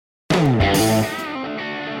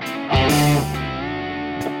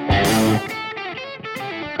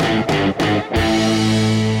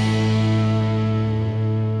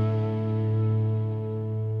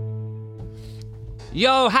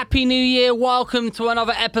Yo, Happy New Year. Welcome to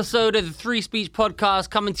another episode of the Three Speech Podcast,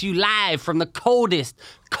 coming to you live from the coldest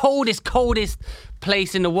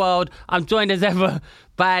place in the world. I'm joined as ever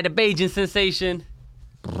by the Beijing sensation,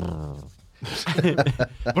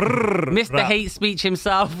 Mr. Hate Speech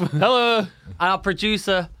himself. Hello. And our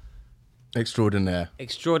producer extraordinaire.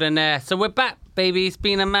 So we're back, baby. It's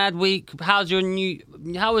been a mad week. How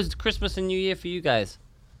was Christmas and New Year for you guys?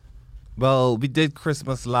 Well, we did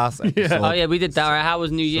Christmas last episode. Oh yeah, we did that. Right? How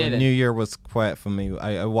was New Year so then? New Year was quiet for me.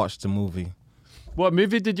 I watched a movie. What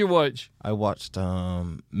movie did you watch? I watched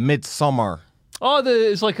Midsummer. Oh,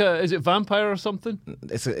 is it vampire or something?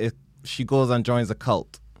 She goes and joins a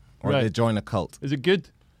cult, or Right. they join a cult. Is it good?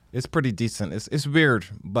 It's pretty decent. It's weird,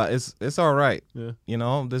 but it's all right. Yeah. You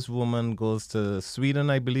know, this woman goes to Sweden,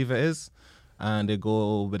 I believe it is, and they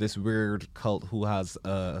go with this weird cult who has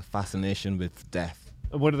a fascination with death.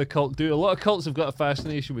 And what do the cult do? A lot of cults have got a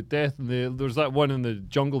fascination with death, and there's that one in the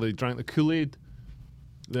jungle. They drank the Kool-Aid.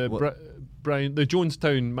 The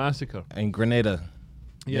Jonestown massacre. In Grenada.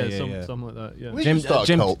 Yeah, something like that. Yeah. We should start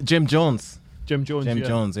a cult. Jim Jones. Jim Jones. Jim yeah.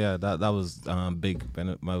 Jones, yeah, that was big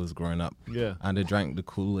when I was growing up. Yeah. And they drank the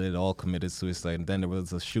Kool-Aid, all committed suicide. And then there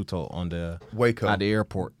was a shootout Waco. at the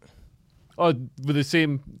airport. Oh, with the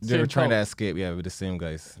same. They were trying to cult. escape, with the same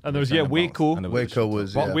guys. And They there was, were trying to Waco. bounce, and there was a Waco shootout.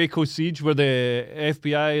 was What, Waco Siege, where the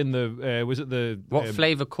FBI and the was it the What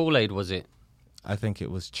flavour Kool-Aid was it? I think it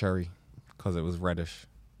was cherry, because it was reddish.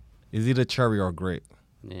 Is either cherry or grape,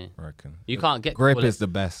 Yeah. I reckon. You can't get Grape Kool-Aid. is the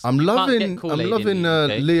best. I'm can't loving get Kool-Aid in the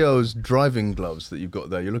UK. Leo's driving gloves that you've got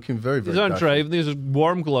there. You're looking very, very These aren't dashing. driving. These are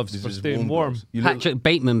warm gloves These for are staying warm. gloves. You look- Patrick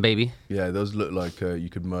Bateman, baby. yeah, those look like you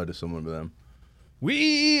could murder someone with them.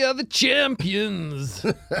 We are the champions.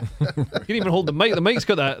 You can't even hold the mic. The mic's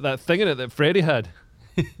got that thing in it that Freddie had.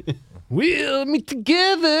 We'll meet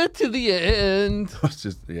together to the end. I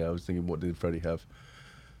was thinking, what did Freddie have?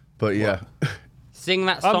 But yeah, Sing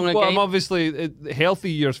that song again. I'm obviously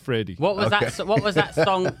healthy years, Freddie. What was Okay. that? What was that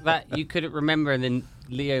song that you couldn't remember, and then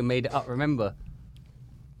Leo made it up? Remember?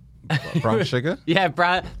 Brown sugar? Yeah,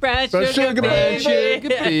 brown Brown sugar, sugar, baby. Sugar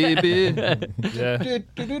baby. Yeah.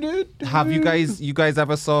 Have you guys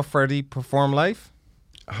ever saw Freddie perform live?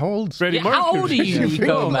 how old? Freddie Yeah, how old are Mercury. you,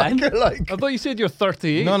 Nico, man? Like, I thought you said you're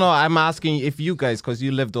 38. No, I'm asking if you guys, because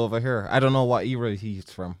you lived over here. I don't know what era he's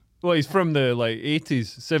from. Well, he's from the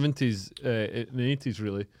 80s, 70s, in the 80s,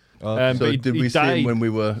 really. Okay. so but he did we see died. him when we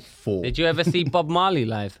were 4? Did you ever see Bob Marley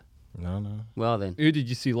live? No. Well then, Who did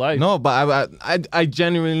you see live? No, but I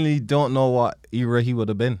genuinely don't know what era he would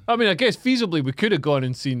have been. I mean, I guess feasibly we could have gone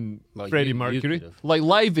and seen Well, Freddie you Mercury, could've. like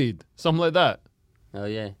Live Aid, something like that. oh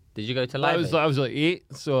yeah. Did you go to I live? was like 8,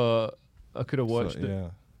 so I could have watched it.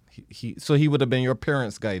 Yeah. So he would have been your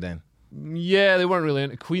parents' guy then. Yeah, they weren't really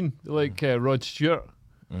into Queen. They like Rod Stewart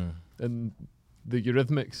and the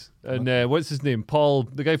Eurythmics. And what's his name? Paul,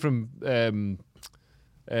 the guy from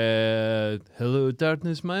Hello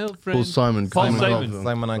Darkness, my old friend. Paul Simon. Paul Simon Simon. Garfunkel.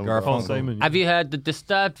 Simon and Paul Garfunkel. Simon. Have you heard the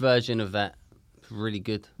Disturbed version of that? It's really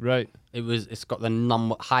good. Right. It's got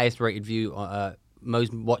the highest rated view,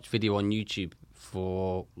 most watched video on YouTube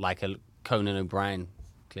for like a Conan O'Brien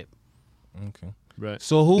clip. Okay. Right.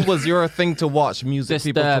 So who was your thing to watch, music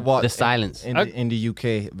people to Disturbed, watch The Silence. in the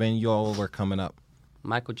UK when you all were coming up?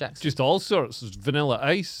 Michael Jackson. Just all sorts. There's Vanilla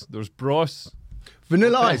Ice. There's Bros.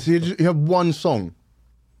 Vanilla Ice. He had one song.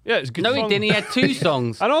 Yeah, it's good. No, he song. didn't. He had 2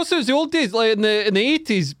 songs. And also, it's the old days. Like in the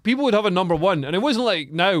 80s, people would have a number one, and it wasn't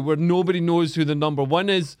like now where nobody knows who the number one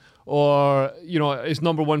is, or it's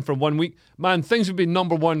number one for 1 week. Man, things would be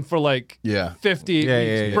number one for like 58 Yeah,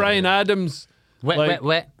 weeks. yeah. Brian Adams, Wet, like,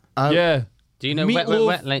 wet. yeah. Do you know Wet, Wet, Meatloaf-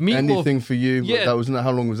 Wet? Like, Meatloaf, Anything for you? Yeah. That was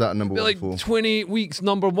how long was that number one like for? 28 weeks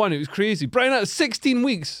number one. It was crazy. Brian Adams, 16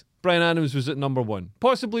 weeks. Brian Adams was at number one,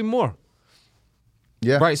 possibly more.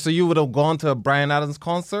 Yeah. Right, so you would have gone to a Brian Adams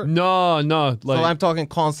concert? No. So Like, I'm talking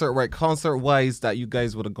concert, right? Concert-wise that you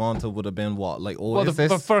guys would have gone to would have been what? Like well, Oasis?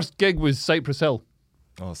 the first gig was Cypress Hill,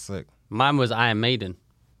 Oh, sick. mine was Iron Maiden.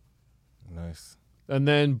 Nice. and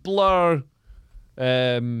then Blur.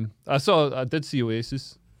 I did see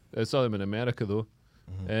Oasis. I saw them in America though.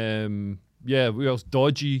 Yeah, we else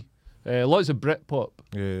Dodgy. Lots of Britpop.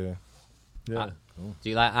 Yeah. Yeah. Do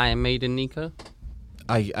you like Iron Maiden, Nico?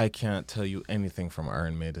 I can't tell you anything from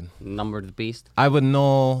Iron Maiden. Number of the Beast. I would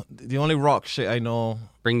know, the only rock shit I know,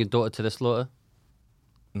 Bring your daughter to the slaughter.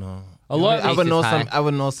 no. A lot. I would know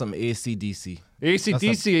High. some AC/DC.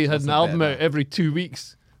 AC/DC had that's an a album better out every 2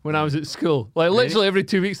 weeks when I was at school. Like literally every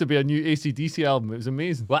 2 weeks there'd be a new AC/DC album. It was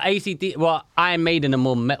amazing. Well, Iron Maiden are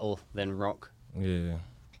more metal than rock. Yeah.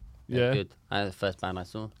 They're Yeah. good. That's the first band I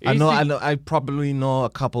saw. I know. I probably know a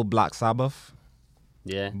couple Black Sabbath.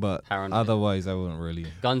 Yeah. But Paranoid. otherwise, I wouldn't really.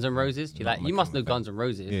 Guns N' Roses? Do you Not like? my You must kind know of thing. Guns N'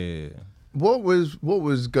 Roses. Yeah. What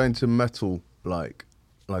was going to metal like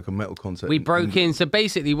a metal concert? We broke in. So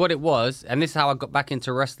basically, what it was, and this is how I got back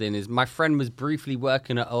into wrestling, is my friend was briefly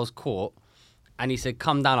working at Earl's Court, and he said,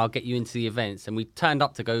 "Come down, I'll get you into the events." And we turned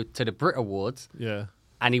up to go to the Brit Awards, Yeah.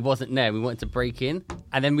 and he wasn't there. We wanted to break in,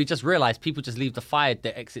 and then we just realized people just leave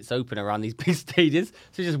the exits open around these big stages.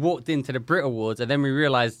 So we just walked into the Brit Awards, and then we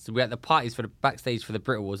realized we were at the parties for the backstage for the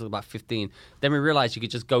Brit Awards. There was about 15. Then we realized you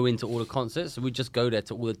could just go into all the concerts, so we just go there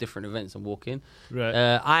to all the different events and walk in. Right.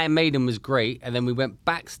 Iron Maiden was great, and then we went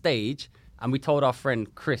backstage, and we told our friend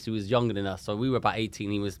Chris, who was younger than us, so we were about 18,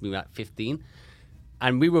 we were like 15,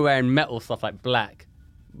 and we were wearing metal stuff like black.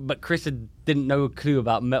 But Chris didn't know a clue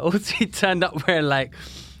about metal, so he turned up wearing like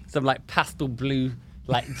some like pastel blue,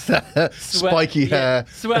 like Spiky hair.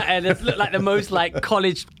 sweater. That looked like the most like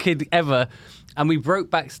college kid ever. And we broke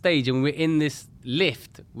backstage, and we were in this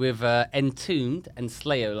lift with Entombed and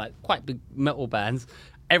Slayer, like quite big metal bands.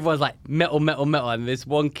 Everyone's like metal, metal, metal, and there's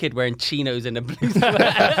one kid wearing chinos and a blue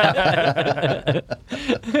sweater.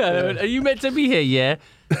 Are you meant to be here? Yeah.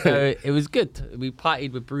 So it was good. We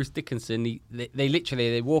partied with Bruce Dickinson. They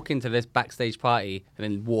literally walk into this backstage party and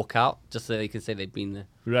then walk out just so they can say they've been there.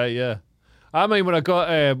 Right, yeah. I mean, when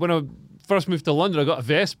I first moved to London, I got a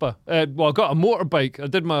Vespa. I got a motorbike. I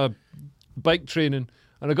did my bike training,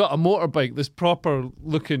 and I got a motorbike, this proper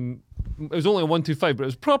looking. It was only a 125, but it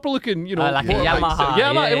was proper looking, Like a motorbike. Yamaha.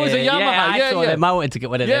 Yeah, it was a Yamaha. I saw them. I wanted to get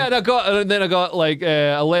one of them. Yeah, and then I got like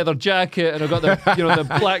a leather jacket, and I got the the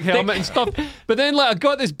black helmet and stuff. But then like I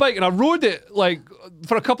got this bike and I rode it like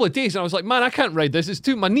for a couple of days, and I was like, man, I can't ride this. It's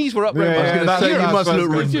too. My knees were up. I was round going my to say, you that's must what I look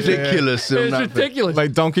was gonna say. ridiculous. in It's that thing. ridiculous.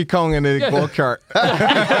 Like Donkey Kong in a go-kart.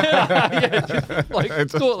 Like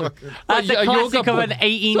totally. That's Like, a classic yoga of an book.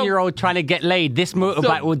 18-year-old trying to get laid. This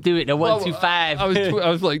motorbike will do it. The 125. I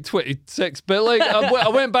was like 26, but like I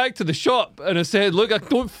went back to the shop and I said, look, I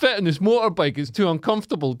don't fit in this motorbike. It's too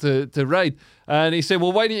uncomfortable to ride. And he said,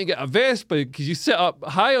 well, why don't you get a Vespa? Because you sit up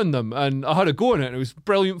high on them. And I had a go on it, and it was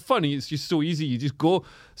brilliant funny. It's just so easy. You just go.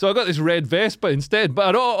 So I got this red Vespa instead, but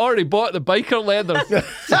I'd already bought the biker leather.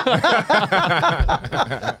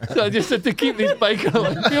 So I just had to keep these biker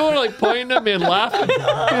leather. People were like pointing at me and laughing.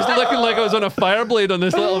 Just looking like I was on a fire blade on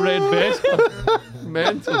this little red Vespa.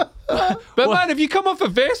 Mental. But man, if you come off a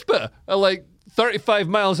Vespa at like 35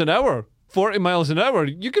 miles an hour, 40 miles an hour,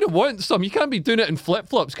 you're going to want some. You can't be doing it in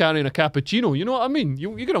flip-flops carrying a cappuccino. You know what I mean?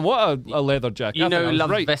 You're going to want a leather jacket. You I know think I who was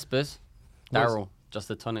loves right. Vespers? Daryl, just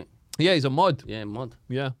a tonic. Yeah, he's a mod. Yeah, mod.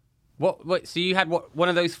 Yeah. What? So you had one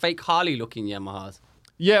of those fake Harley-looking Yamahas?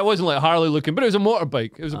 Yeah, it wasn't like Harley looking, but it was a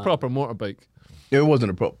motorbike. It was a proper motorbike. It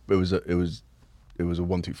wasn't a prop. It was a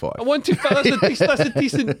 125. A 125. That's a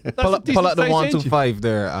decent. Pull out the size engine. 125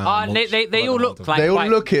 there. They all look like They all quite-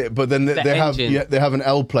 look it, but then they have engine. they have an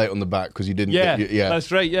L plate on the back because you didn't. Yeah, get,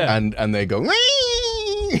 that's right. Yeah, and they go.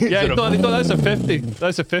 yeah. That's a 50.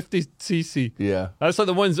 That's a 50cc. Yeah. That's like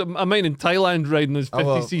the ones I mean in Thailand riding those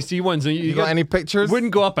 50cc ones, and You got any pictures?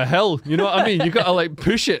 Wouldn't go up a hill. You know what I mean? You got to like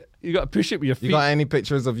push it. You got to push it with your feet. You got any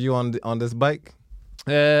pictures of you on this bike?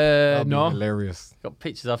 That'd be No. hilarious. Got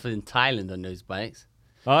pictures of it in Thailand on those bikes.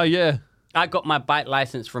 Oh yeah. I got my bike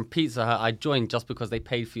license from Pizza Hut. I joined just because they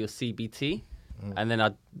paid for your CBT, and then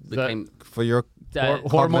I became For your Hormone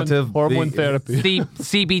cognitive therapy.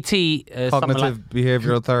 CBT. Something like, cognitive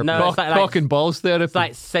behavioral therapy. No. it's like- Cock and balls therapy. it's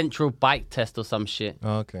like Central Bike Test or some shit.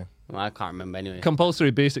 Oh, okay. Well, I can't remember anyway.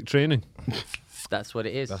 Compulsory basic training. That's what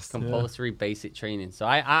it is. That's- Compulsory basic training. So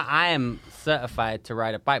I am certified to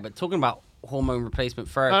ride a bike. But talking about hormone replacement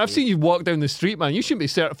therapy, I've seen you walk down the street, man. You shouldn't be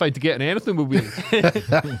certified to get in anything with wheels.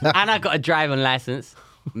 and I got a driving license,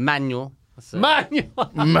 manual. So- Manual.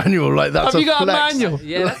 Manual like that's Have you got flex. a manual?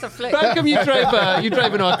 Yeah, that's a flex. How come you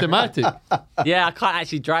drive an automatic? Yeah, I can't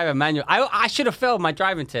actually drive a manual. I should have failed my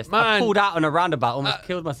driving test. I Man. pulled out on a roundabout, almost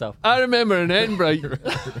killed myself. I remember in Edinburgh.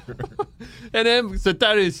 So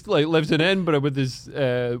Darius like lives in Edinburgh with his.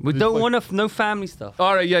 We don't want no family stuff.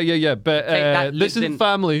 All right, yeah. But that this lives isn't in-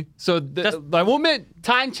 family, so Just- I won't meant.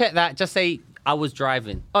 Time check that. Just say I was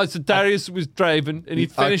driving. Oh, so Darius was driving and he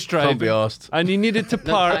finished I driving. can't be asked. And he needed to No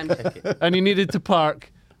park. time check it. And he needed to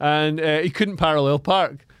park, and he couldn't parallel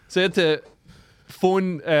park, so he had to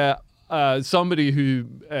phone somebody who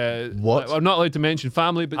What? I'm not allowed to mention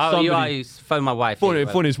family, but Oh, somebody you phone my wife.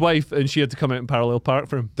 phone his wife, and she had to come out and parallel park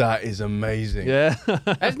for him. That is amazing. Yeah,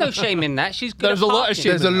 There's no shame in that. She's good. There's at a lot of parking. shame.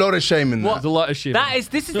 There's a lot of shame in that. there's a lot of shit.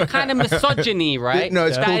 This is the kind of misogyny, right? No,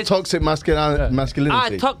 it's That called is- toxic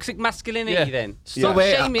masculinity. toxic masculinity. Yeah. Then So stop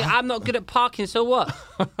wait, shaming. I'm not good at parking. So what?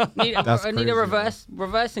 That's I need a crazy,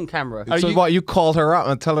 reversing camera. Are So you- what? You called her out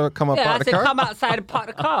and tell her to come up Yeah, I out the said car? come outside and park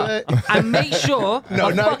the car and make sure No,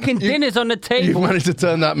 a no, fucking you- dinner's on the You've table managed to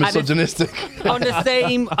turn that it's- misogynistic. on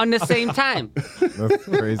the same time. That's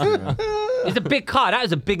crazy, man. It's a big car. That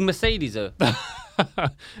was a big Mercedes, though.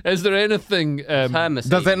 Is there anything? Her Mercedes.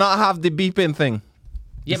 Does it not have the beeping thing?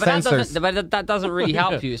 Yeah, the but that sensors? doesn't. But that doesn't really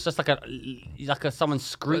help you. It's just like someone It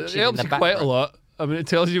screeching in helps the you background. quite a lot. I mean, it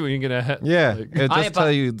tells you when you're gonna hit. Yeah, Like- it just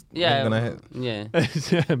tell you Yeah, you're gonna hit.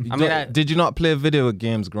 yeah. I mean, Did you not play video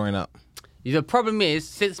games growing up? The problem is,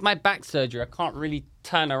 since my back surgery, I can't really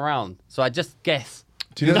turn around, so I just guess.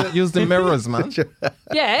 Do you know that? Use the mirrors, man.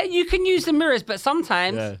 Yeah, you can use the mirrors, but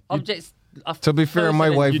sometimes Yeah. objects. Are To be fair, my closer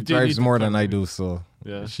than- wife You do drives need to more turn than I around. do, so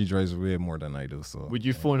Yeah. she drives way more than I do. So would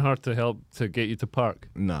you phone her to help to get you to park?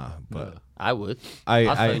 nah, but I would. I- I'll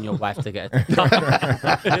I- phone your wife to get.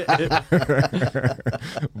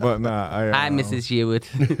 but nah, Hi, Mrs. Yearwood.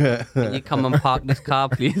 Can you come and park this car,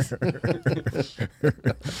 please?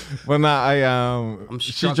 But nah,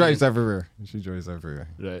 she struggling. drives everywhere. She drives everywhere.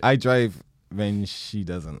 Right. I drive when she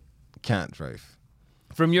can't drive.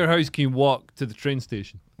 From your house, can you walk to the train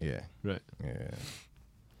station? Yeah, Right. yeah.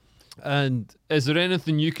 And is there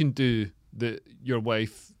anything you can do that your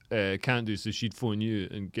wife can't do, so she'd phone you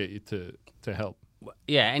and get you to help?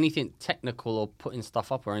 Yeah, anything technical or putting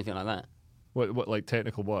stuff up or anything like that. What like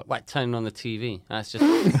technical what? Like turning on the TV. That's just.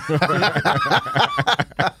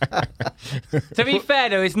 To be fair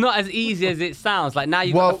though, it's not as easy as it sounds. Like now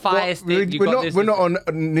you've got the fire stick. You've got this. we're not on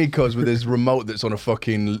Nico's with his remote that's on a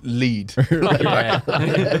fucking lead. Yeah.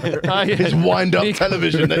 Ah, yeah. His wind-up Nico-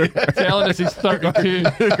 television. Telling us he's 32.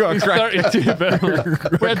 He's 32,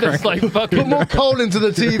 but we had this like Put fucking more coal into the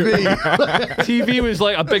TV. TV was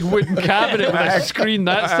like a big wooden cabinet with a screen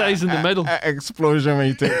that size in the middle. Explosion when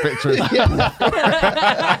you take pictures.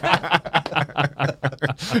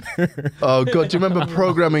 Oh god, do you remember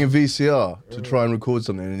programming a VCR to try and record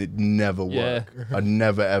something and it never worked? Yeah. I'd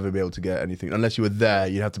never ever be able to get anything unless you were there.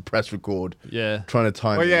 You'd have to press record, Yeah. trying to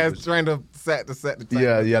time. Well, it. yeah, It it's was- trying to set the time.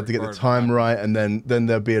 yeah, you had to get the record. time right, and then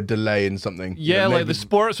there'd be a delay in something. Yeah, like the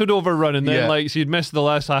sports would overrun, and then Yeah. like so you'd miss the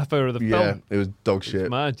last half hour of the Yeah, film. it was dog shit.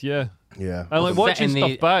 Mad, yeah. Yeah. And like watching Setting the-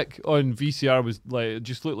 stuff back on VCR was like it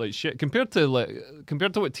just looked like shit compared to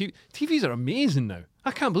what TVs are amazing now.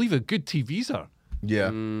 I can't believe how good TVs are.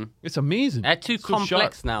 Yeah. It's amazing. They're too So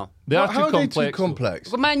complex sharp. now. They are How too are they complex. too complex?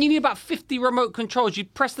 But man, you need about 50 remote controls. You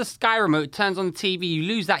press the Sky remote, it turns on the TV. You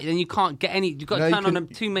lose that, then you can't get any. You've got to No, you turn on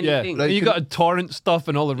can- too many Yeah, things. like- and you can- got to torrent stuff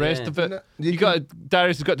and all the rest Yeah. of it. No, you you got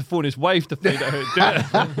Darius has got to phone his wife to find out how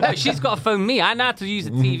to do it. No, she's got to phone me. I know how to use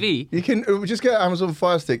a TV. You can just get Amazon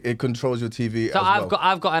Fire Stick. It controls your TV So as I've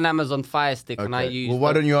well. got an Amazon Fire Stick, and I Okay. use. Well,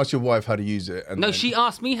 why don't you ask your wife how to use it? And No, then- she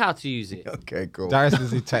asked me how to use it. Okay, cool. Darius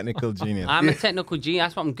is a technical genius. I'm a technical genius.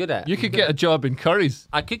 That's what I'm good at. You could get a job in Curry's.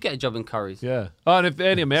 I could get a job in Curry's. Yeah. Oh, and if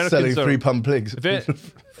any Americans Selling are 3 pump pigs. if it,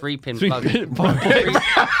 Free pin three plug. pin- Free pun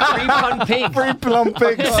pig. plump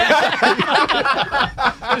pigs.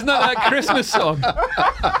 isn't that Christmas song?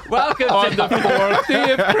 Welcome On to the fourth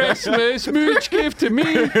day of Christmas, Mooch gave to me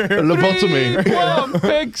Lobotomy. 3 plump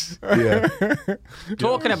pigs. Yeah.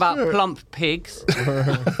 talking about plump pigs.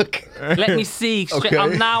 Let me see. Okay.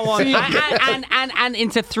 I'm now on See- and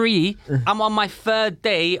into 3. I'm on my 3rd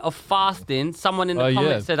day of fasting. Someone in the Oh,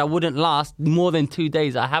 comments yeah. said I wouldn't last more than 2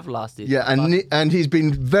 days. I have lasted. Yeah, and he's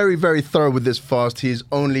been very, very thorough with this fast. He's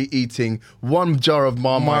only eating 1 jar of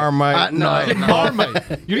Marmite at No. night.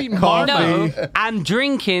 Marmite. You're eating Marmite. No, I'm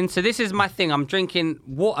drinking. So this is my thing. I'm drinking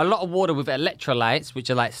a lot of water with electrolytes, which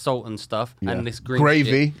are like salt and stuff, and this green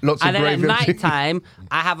Gravy. shit. Lots of and then gravy. at night time,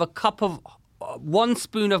 I have a cup of 1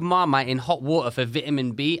 spoon of Marmite in hot water for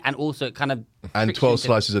vitamin B, and also it kind of And tricks 12 you into-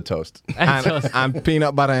 slices of toast. and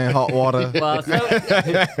peanut butter and hot water. Well,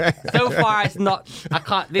 so far it's not. I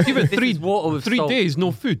can't. This, this is water with 3 salt. days,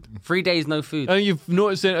 no food. 3 days, no food. And you've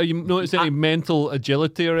noticed any, you noticed any mental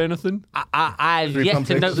agility or anything? I've Free yet pump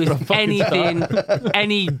to pigs. notice anything,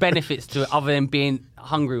 any benefits to it other than being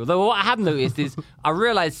hungry. Although what I have noticed is I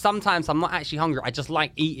realize sometimes I'm not actually hungry. I just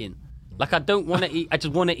like eating. Like I don't want to eat. I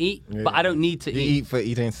just want to eat, but I don't need to You eat. eat for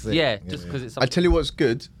eating's sake. Yeah, just because it's. I tell you what's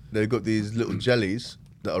good. They've got these little jellies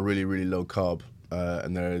that are really, really low carb.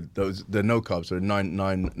 And they're no carbs. So they're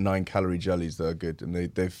 9 calorie jellies that are good. And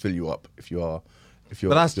they fill you up if you are If you're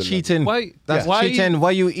But that's doing that. cheating. Why- That's why- cheating.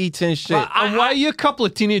 Why you eating shit? But And why are you a couple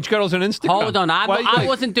of teenage girls on Instagram? Hold on, Why- I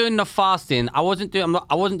wasn't doing the fasting. I wasn't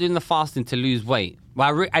doing the fasting to lose weight.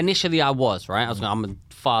 Well, initially I was, right. I was going, I'm gonna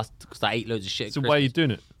fast because I ate loads of shit. at So why are you Christmas.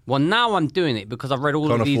 doing it? Well, now I'm doing it because I've read all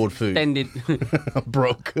Can't of these afford food. extended. I'm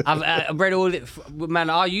broke. I've read all it. Man,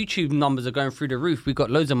 our YouTube numbers are going through the roof. We got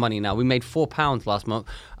loads of money now. We made £4 last month.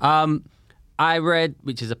 I read,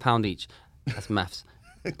 which is £1 each. That's maths.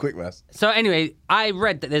 Quick maths. So anyway, I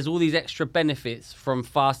read that there's all these extra benefits from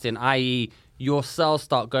fasting, i.e., your cells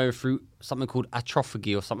start going through something called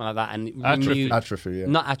atrophagy or something like that, and it Atrophy. renews- Atrophy, yeah.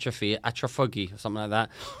 not atrophy, atrophagy or something like that.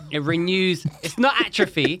 It renews. It's not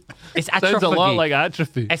atrophy. It's atrophagy. Sounds a lot like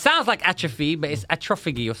atrophy. It sounds like atrophy, but it's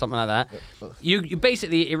atrophagy or something like that. You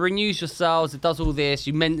basically, it renews your cells. It does all this.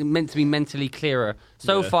 You're meant to be mentally clearer.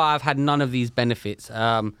 So far, I've had none of these benefits, but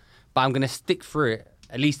I'm going to stick through it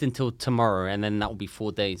at least until tomorrow, and then that will be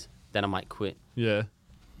 4 days. Then I might quit. Yeah.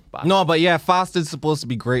 No, but yeah, fasting's supposed to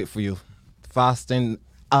be great for you. Fasting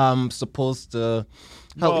supposed to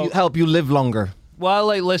help you live longer. Well, I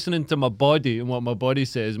like listening to my body and what my body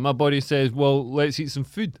says. My body says, well, let's eat some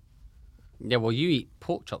food. Yeah, well, you eat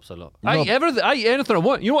pork chops a lot. I eat everything. I eat anything I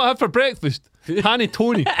want. You know what I had for breakfast?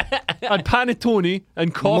 Panettone. I had panettone and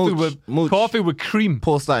Mooch. coffee with cream.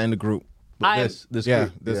 Post that in the group. This Yeah,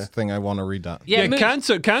 group, this thing I want to read that. Yeah, Yeah,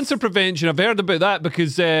 Mooch- cancer prevention. I've heard about that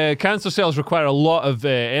because cancer cells require a lot of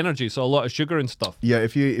energy, so a lot of sugar and stuff. Yeah,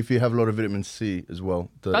 if you have a lot of vitamin C as well.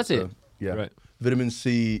 That's it? Yeah. Right. Vitamin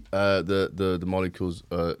C, the molecules,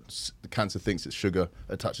 the cancer thinks it's sugar,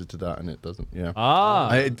 attaches to that, and it doesn't. Yeah.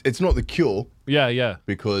 It's not the cure Yeah.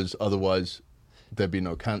 because otherwise there'd be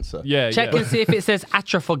no cancer. Yeah. Check and see if it says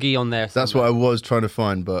atrophagy on there. That's what I was trying to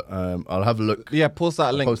find, but I'll have a look. Yeah, post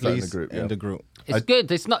that link, post that in please, the group, in yeah. the group. It's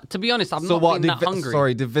good. It's not. To be honest, I'm So not what? being that hungry.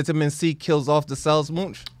 Sorry, the vitamin C kills off the cells,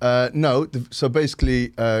 Mooch? No, so basically,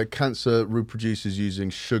 cancer reproduces using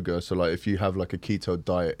sugar. So, like, if you have like a keto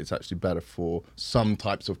diet, it's actually better for some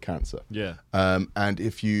types of cancer. Yeah. And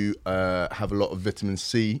if you have a lot of vitamin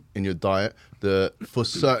C in your diet, for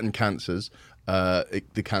certain cancers,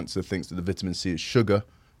 the cancer thinks that the vitamin C is sugar,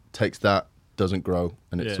 takes that, doesn't grow,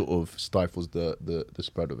 and it Yeah. sort of stifles the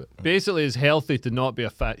spread of it. Basically, it's healthy to not be a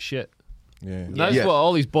fat shit. Yeah. That's Yeah. what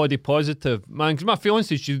all these body positive man. Because my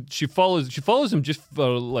fiance, she follows him just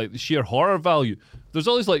for like the sheer horror value. There's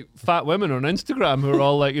all these like fat women on Instagram who are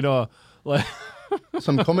all like, like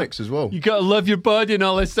Some comics as well. you gotta love your body and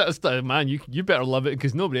all this sort of stuff. Man, you better love it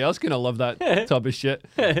because nobody else gonna love that type of shit.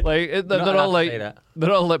 Like they're allowed all to like say that.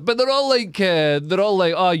 they're all like, but they're all like,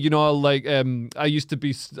 oh, like I used to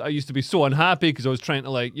be so unhappy because I was trying to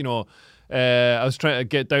like, I was trying to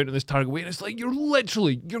get down to this target weight. And it's like you're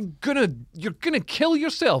gonna kill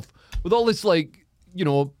yourself with all this like,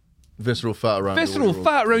 Visceral fat around. visceral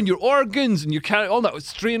fat around your organs and you carry all that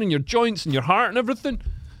strain in your joints and your heart and everything.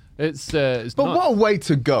 It's But not, what a way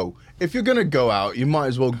to go! If you're gonna go out, you might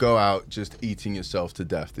as well go out just eating yourself to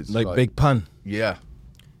death. It's Like Big Pun. Yeah,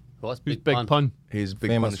 What's Who's Big Pun? he's a big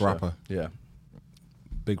Famous Punisher. rapper. Yeah,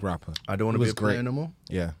 Big rapper. I don't want He to be was a player great. anymore.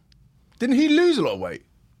 Yeah. Didn't he lose a lot of weight?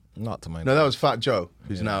 Not to my No, that was Fat Joe,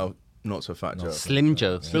 who's now not so Fat Joe. Slim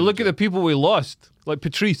Joe? But look at the people we lost, like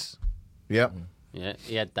Patrice. Yeah, Yeah,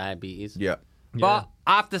 he had diabetes. yeah. But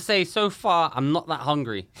I have to say, so far, I'm not that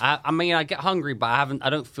hungry. I mean, I get hungry, but I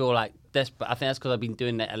don't feel like desperate. I think that's because I've been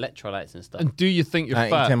doing the electrolytes and stuff. And do you think you're I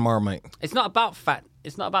fat? eat 10 Marmite. It's not about fat.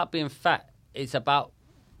 It's not about being fat. It's about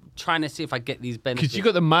trying to see if I get these benefits. Because you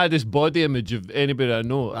got the maddest body image of anybody I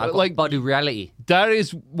know. I've got Like body reality.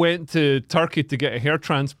 Darius went to Turkey to get a hair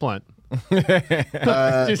transplant.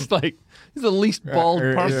 Just like he's the least bald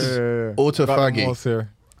person. Autophagy.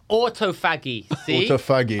 Autophagy. See?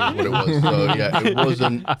 Autophagy, what it was. So yeah, it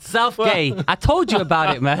wasn't Self-gay. I told you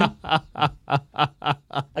about it, man.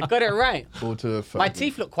 I got it right. autophagy. My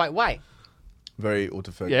teeth look quite white. Very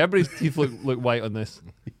autophagy. Yeah, everybody's teeth look white on this.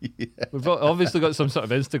 We've obviously got some sort of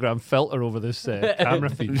Instagram filter over this camera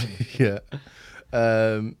feed. Yeah.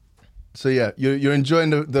 So yeah, you're enjoying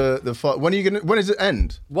the fight. When does it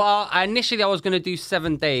end? Well, initially I was going to do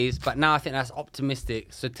 7 days, but now I think that's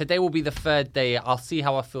optimistic. So today will be the 3rd day. I'll see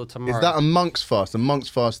how I feel tomorrow. Is that a monk's fast? A monk's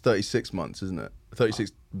fast 36 months, isn't it?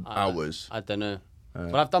 36 hours. I don't know.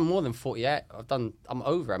 But I've done more than 48. I'm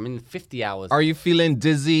over. I'm in 50 hours. Are you feeling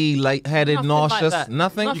dizzy, lightheaded, Nothing like nauseous? that.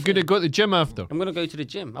 Nothing? Nothing. You're gonna go to the gym after. I'm going to go to the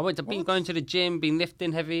gym. I went to going to the gym, been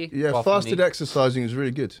lifting heavy. Yeah, Well, for fasted me. exercising is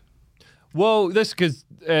really good. Well, this because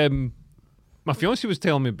my fiance was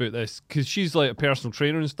telling me about this because she's like a personal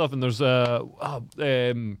trainer and stuff, and there's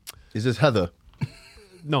Is this Heather?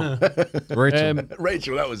 no. Rachel.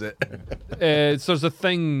 Rachel, that was it. So there's a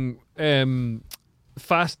thing,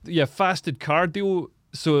 fasted cardio,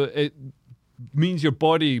 so it means your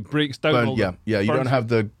body breaks down. all the You don't burns have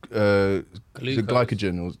the Glucose.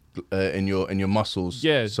 glycogen in your muscles.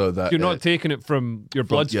 Yeah, so that you're not taking it from your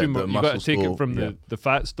bloodstream. the You got to muscle take store, it from the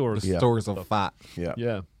fat stores. Yeah. Stores of fat.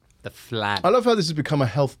 Yeah. The flag. I love how this has become a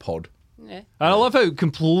health pod. Yeah. And I love how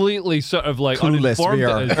completely sort of like Clueless uninformed we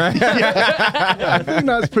are. it is. I think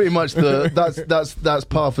that's pretty much that's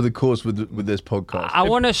par for the course with this podcast. I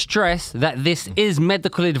want to stress that this is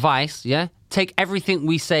medical advice, yeah? Take everything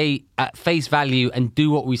we say at face value and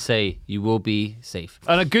do what we say. You will be safe.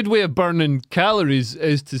 And a good way of burning calories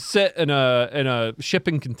is to sit in a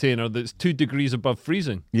shipping container that's 2 degrees above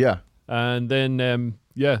freezing, Yeah. and then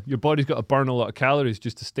your body's got to burn a lot of calories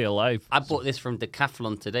just to stay alive. I bought this from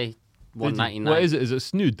Decathlon today. Did you? $1.99. What is it? Is it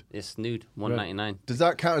snood? It's nude. $1.99. Does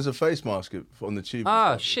that count as a face mask on the tube? Oh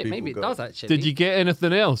People shit, maybe it go- does actually. Did you get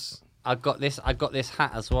anything else? I got this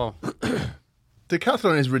hat as well.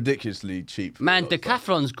 Decathlon is ridiculously cheap. Man,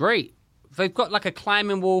 Decathlon's great. They've got like a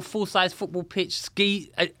climbing wall, full-size football pitch,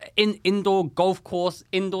 ski, indoor golf course,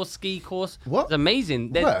 indoor ski course. What? It's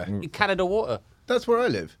amazing. They're Where? in Canada Water. That's where I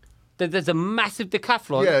live. There's a massive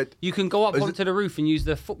Decathlon. Yeah. You can go up Is onto the roof and use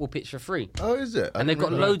the football pitch for free. Oh, is it? And they've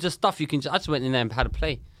got loads of stuff you can. I just went in there and had a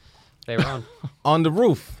play around. On the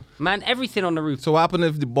roof. Man, everything on the roof. So what happened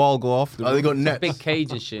if the ball go off the Oh, they roof? got nets. Big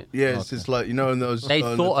cage and shit. Yeah, it's just like, in those. They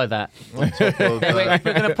thought of that. on top of, Wait,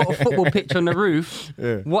 we're gonna put a football pitch on the roof.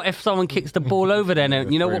 What if someone kicks the ball over there?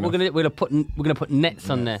 And you know what we're gonna do? We're gonna put nets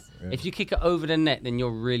on there. If you kick it over the net, then you're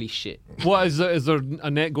really shit. What is there? Is there a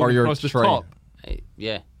net Or going your across the tray. top?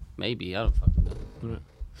 Yeah, maybe. I don't fucking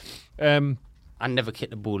know. I never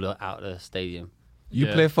kicked the ball out of the stadium. You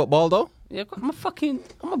Yeah. play football though? Yeah, I'm a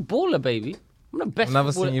baller, baby. I'm the best. I've never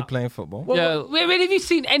footballer. seen you playing football. Well, Yeah. when have you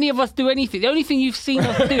seen any of us do anything? The only thing you've seen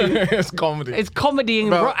us do It's comedy. is comedy and,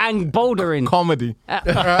 Bro. and bouldering. Comedy. Fuck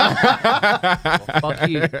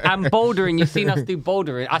you. And bouldering. You've seen us do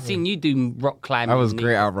bouldering. I've seen you do rock climbing. I was Nick.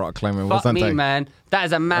 great at rock climbing, Fuck wasn't me, I? man. That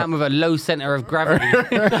is a man with a low center of gravity.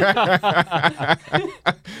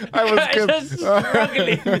 I was good. Just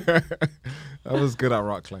struggling. I was good at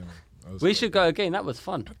rock climbing. We should go again. That was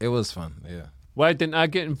fun. It was fun, yeah. Why didn't I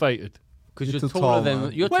get invited? Because You're you're too taller tall, than.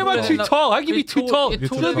 man. You're Why am I taller too than- tall? I can be too tall. You're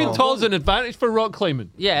So being tall is an advantage for rock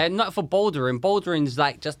climbing. Yeah, not for bouldering. Bouldering is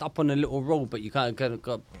like just up on a little roll, but you can't go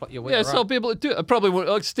plot your way Yeah, around. so I'll be able to do it. I probably won't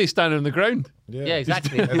like, stay standing on the ground. Yeah,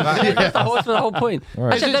 exactly. That's the whole point.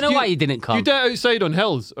 Right. Actually, I don't know why you didn't come. You do it outside on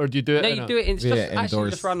hills, or do you do it? No, in you a- do it. It's Yeah, just actually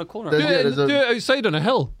indoors. just around the corner. Do Yeah, it, there's a- do it outside on a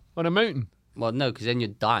hill, on a mountain. Well, no, because then you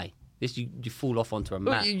die. This you fall off onto a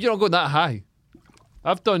Well, mat. you're not going that high.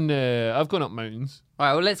 I've gone up mountains. All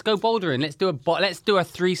right, well, let's go bouldering. Let's do a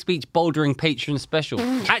 3-speech bouldering Patreon special.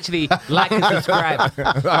 Actually, like and subscribe.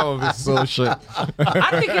 That would be so shit. I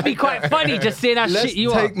think it'd be quite funny just seeing how Let's shit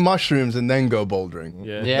you take are. mushrooms and then go bouldering.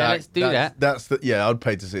 Yeah, let's do that. That's the I'd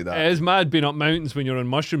pay to see that. It is mad being up mountains when you're on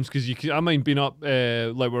mushrooms because I mind being up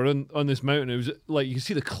like we're on this mountain. It was like you can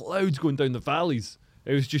see the clouds going down the valleys.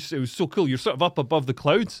 It was so cool. You're sort of up above the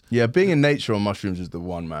clouds. Yeah, being in nature on mushrooms is the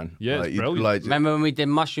one, man. Yeah, it's you- brilliant. Remember when we did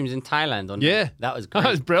mushrooms in Thailand? That was great. That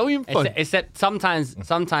was brilliant fun. Except sometimes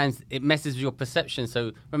it messes with your perception.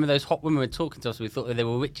 So remember those hot women were talking to us. We thought that they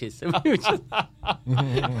were witches. So we were just,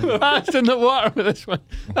 I was in the water with this one.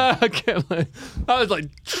 I was like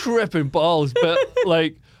tripping balls, but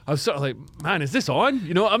like I was sort of like, man, is this on?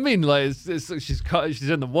 You know what I mean? Like she's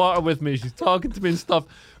in the water with me. She's talking to me and stuff.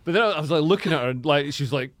 But then I was like looking at her and like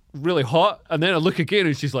she's like really hot. And then I look again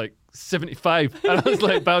and she's like 75. And I was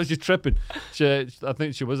like, but I was just tripping. I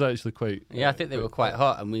think she was actually quite. yeah, I think they were quite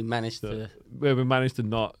hot, and we managed to. Well, we managed to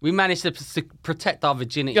not. We managed to protect our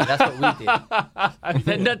virginity. That's what we did.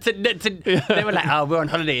 They were like, "Oh, we're on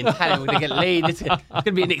holiday in Thailand. We're gonna get laid. It's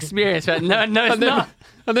gonna be an experience." But no, it's not.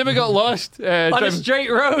 And then we got lost. On a driving- straight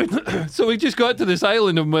road. So we just got to this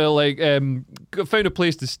island and we like found a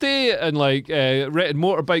place to stay and like rented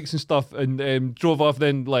motorbikes and stuff and drove off.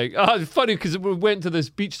 Then like it's funny because we went to this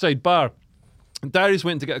beachside bar. And Darius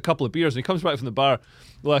went to get a couple of beers and he comes back from the bar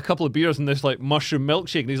with a couple of beers and this like mushroom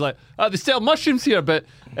milkshake and he's like, they sell mushrooms here, but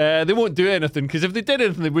they won't do anything because if they did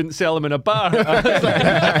anything, they wouldn't sell them in a bar. I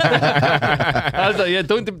was like, yeah,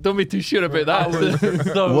 don't be too sure about that.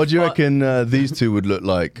 So What do you fu- reckon these two would look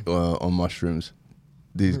like on mushrooms?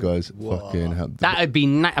 These guys fucking have. That would be.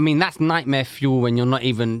 That's nightmare fuel when you're not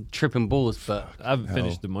even tripping balls. But I haven't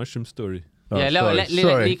finished the mushroom story. Oh, yeah, sorry, let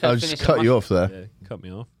sorry. Nico I finish just the cut you mushroom. off there. Yeah, cut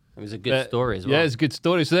me off. It was a good story as well. Yeah, it's a good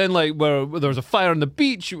story. So then, like, where there was a fire on the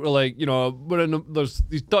beach, we're like, you know, there's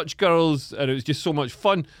these Dutch girls, and it was just so much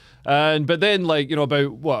fun. But then, like, you know,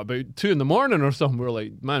 about 2 a.m. or something, we were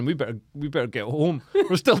like, man, we better get home.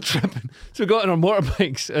 We're still tripping. So we got on our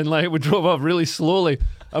motorbikes and like we drove up really slowly,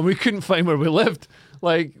 and we couldn't find where we lived.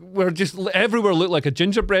 Like, we're just everywhere looked like a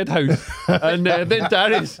gingerbread house. And then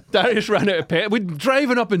Darius ran out of petrol. We're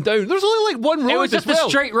driving up and down. There's only like one road. It was just a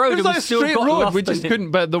straight road. It was like a straight road. We just couldn't.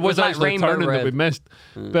 But there was like actually a Rainbow turning that Road. we missed.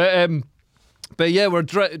 But yeah, we're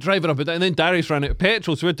driving up and down, and then Darius ran out of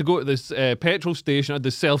petrol, so we had to go to this petrol station at the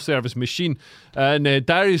self-service machine. And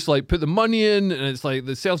Darius like put the money in, and it's like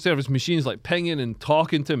the self-service machine's like pinging and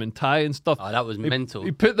talking to him and Thai and stuff. Oh, that was mental.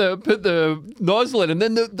 He put the nozzle in, and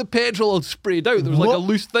then the petrol had sprayed out. There was like a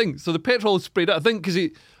loose thing, so the petrol had sprayed out. I think because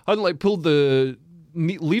he hadn't like pulled the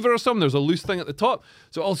lever or something. There's a loose thing at the top,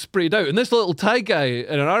 so it all sprayed out. And this little Thai guy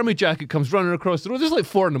in an army jacket comes running across the road. It's like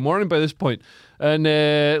 4 a.m. by this point. And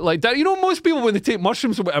like that, you know, most people when they take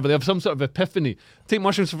mushrooms or whatever, they have some sort of epiphany. Take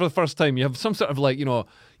mushrooms for the first time, you have some sort of like, you know,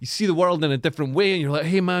 you see the world in a different way, and you're like,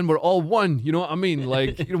 hey man, we're all one. You know what I mean?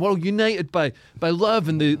 Like, you know, we're all united by love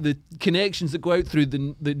and the connections that go out through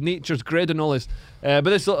the nature's grid and all this. But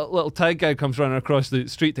this little Thai guy comes running across the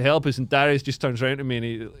street to help us, and Darius just turns around to me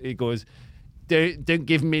and he goes, don't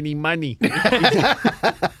give him any money.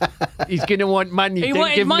 He's gonna want money. He Don't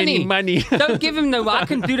wanted give him any money. money. Don't give him no. I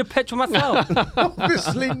can do the petrol myself.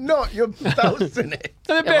 Obviously not. You're dousing it.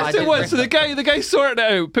 And the Yeah, but I best thing didn't was, so the drink guy sorted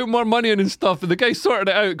it out, put more money in and stuff, and the guy sorted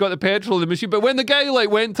it out, got the petrol in the machine. But when the guy like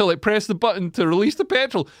went to like press the button to release the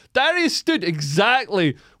petrol, Darius stood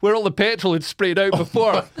exactly where all the petrol had sprayed out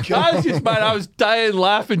before. I was dying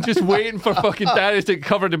laughing, just waiting for fucking Darius to get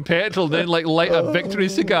covered in petrol, then like light a victory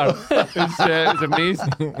cigar. It was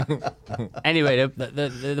amazing. Anyway,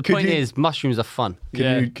 the point is, mushrooms are fun.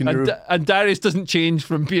 Can you And Darius doesn't change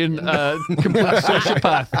from being a complete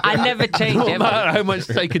sociopath. I never changed No it. matter how much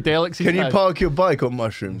psychedelics he's Can you had. park your bike on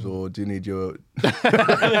mushrooms, or do you need your?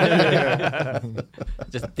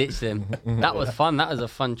 Just ditch them. That was fun. That was a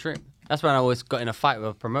fun trip. That's when I always got in a fight with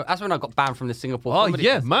a promoter. That's when I got banned from the Singapore Oh Comedy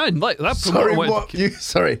yeah, Festival. man! Like that. Sorry, promoter went- what?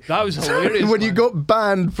 Sorry. That was hilarious. When you man. got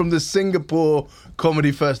banned from the Singapore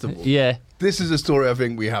Comedy Festival. Yeah. This is a story I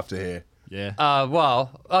think we have to hear. Yeah.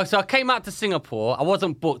 So I came out to Singapore. I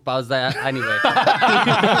wasn't booked, but I was there anyway. You're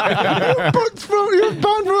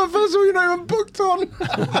banned from a festival you're not even booked on.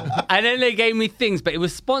 And then they gave me things, but it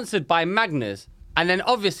was sponsored by Magners. And then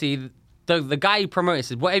obviously the guy who promoted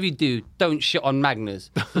said, whatever you do, don't shit on Magners.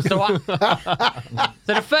 So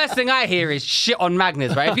the first thing I hear is shit on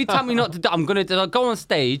Magners, right? If you tell me not to do, I'll go on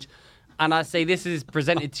stage and I say this is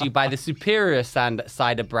presented to you by the superior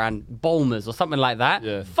cider brand, Bulmers or something like that.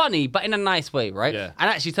 Yeah. Funny, but in a nice way, right? Yeah. And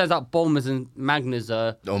actually turns out Bulmers and Magners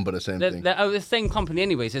are On by the same thing. they're the same company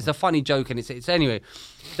anyway, so it's a funny joke, and it's anyway.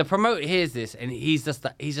 The promoter hears this, and he's just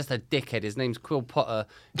a dickhead. His name's Quill Potter.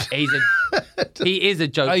 He is a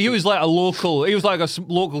joke. He was like a local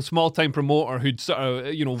local small time promoter who'd sort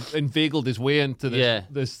of inveigled his way into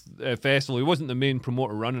this festival. He wasn't the main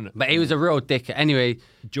promoter running it. But he was a real dickhead. Anyway,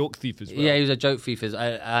 Joke thief as well. yeah, he was a joke thief,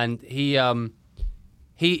 and he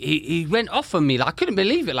went off on me. Like, I couldn't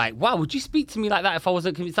believe it. Like, wow, would you speak to me like that if I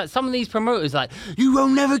wasn't convinced? Like, some of these promoters, like, you will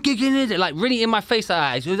never gig in it. Like, really in my face.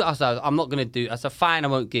 I said, I'm not going to do. I said, fine, I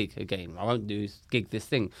won't gig again. I won't gig this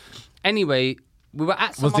thing. Anyway, we were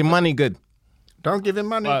at some Was the money good? Don't give him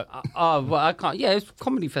money. well, I can't. Yeah, it's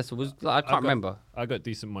comedy festivals. Like, I can't remember. I got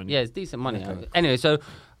decent money. Yeah, it's decent money. Anyway, so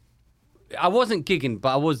I wasn't gigging,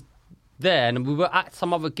 but I was there, and we were at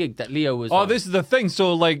some other gig that Leo was on. This is the thing.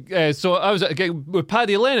 So so I was at a gig with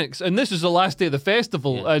Paddy Lennox, and this was the last day of the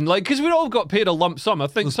festival, and like, because we'd all got paid a lump sum. I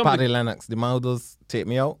think Who's somebody. Paddy Lennox? The Malders Take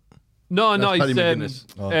Me Out? No, That's he's Paddy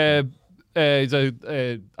McGuinness. he's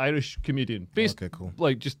a Irish comedian based Okay, cool.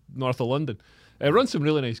 like just north of London. Runs some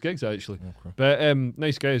really nice gigs actually, but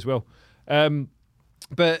nice guy as well.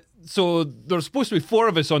 But so there's supposed to be 4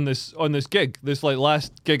 of us on this gig, this like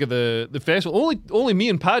last gig of the festival. Only me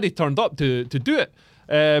and Paddy turned up to do it.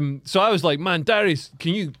 So I was like, man, Darius,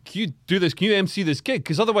 can you do this? Can you MC this gig?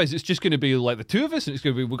 Because otherwise it's just going to be like the 2 of us, and it's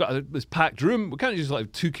going to be, we've got this packed room. We can't just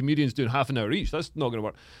like 2 comedians doing half an hour each. That's not going to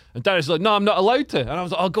work. And Darius was like, no, I'm not allowed to. And I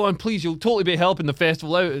was like, oh, go on, please. You'll totally be helping the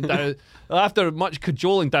festival out. And Darius, after much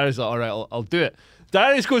cajoling, Darius was like, all right, I'll do it.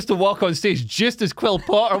 Darius goes to walk on stage just as Quill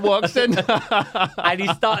Potter walks in. And he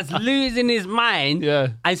starts losing his mind.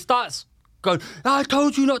 Yeah. And starts going, I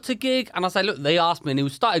told you not to gig. And I was like, look, they asked me. And he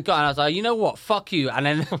started going. I was like, you know what? Fuck you. And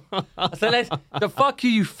then I said, the fuck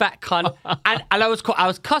you fat cunt. And I was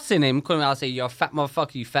cussing him. I was saying, you're a fat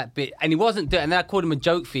motherfucker, you fat bitch. And he wasn't doing it. And then I called him a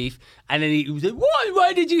joke thief. And then he was like,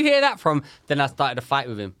 why did you hear that from? Then I started a fight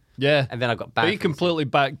with him. Yeah. And then I got But banned. he from completely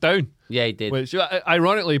backed down. Yeah, he did. Which,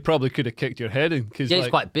 ironically, probably could have kicked your head in. Cause, Yeah, he's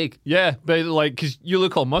like, quite big. Yeah, but like, because you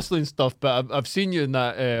look all muscly and stuff, but I've seen you in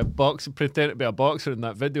that box, pretend to be a boxer in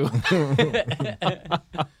that video.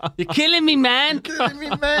 You're killing me, man. Killing me,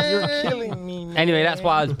 man. You're killing me, man. Anyway, that's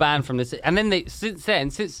why I was banned from this. And then since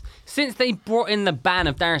they brought in the ban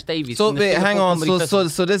of Darius Davies. So from the wait, hang Singapore on. Comedy Festival-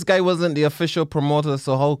 So this guy wasn't the official promoter.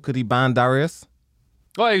 So how could he ban Darius?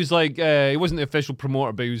 Oh, he was like, he wasn't the official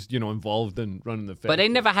promoter, but he was, involved in running the festival. But they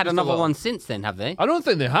never had Just a another little. one since then, have they? It I don't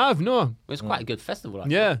think they have, no. was quite a good festival.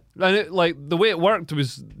 Actually. Yeah, and the way it worked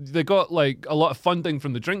was they got like a lot of funding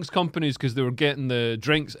from the drinks companies because they were getting the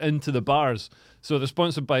drinks into the bars. So they're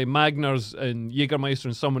sponsored by Magners and Jägermeister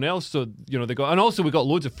and someone else. So they got, and also we got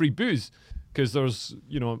loads of free booze because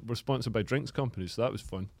we're sponsored by drinks companies. So that was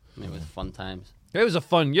fun. It was fun times, It was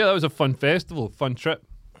that was a fun festival, fun trip.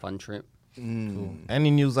 fun trip. Any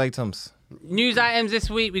news items? News items this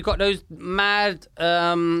week. We got those mad,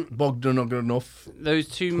 Bogdanov. those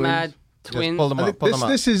two Twins. mad Just twins. pull them I up. think Pull this, them up.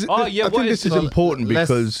 this is. Oh, I yeah, think what this is- is important Let's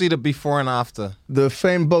because see the before and after. the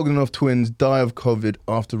famed Bogdanov twins die of COVID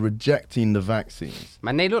after rejecting the vaccines.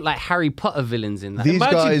 Man, they look like Harry Potter villains in that. These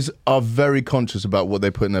Imagine- guys are very conscious about what they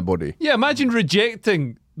put in their body. Yeah, imagine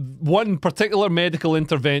rejecting one particular medical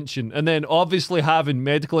intervention and then obviously having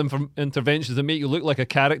medical interventions that make you look like a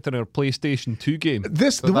character in a PlayStation 2 game.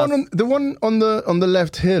 The one on the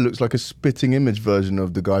left here looks like a spitting image version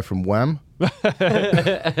of the guy from Wham.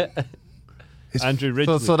 Andrew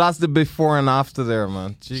Ridgely. So that's the before and after there,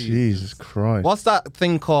 man. Jeez. Jesus Christ. What's that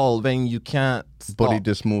thing called when you can't stop? Body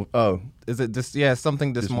dysmorphia. Oh, Is it this? Yeah,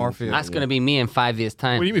 something dysmorphia. That's going to be me in 5 years'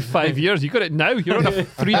 time. What do you mean 5 years? You got it now. You're on a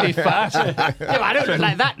 3-day fast. Yeah, but I don't look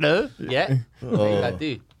like that, though. Yeah, I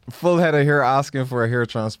do. Full head of hair asking for a hair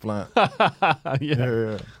transplant.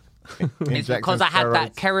 Yeah. It's because I had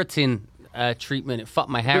that keratin treatment. It fucked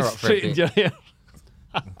my hair up for a Straightened bit. your hair.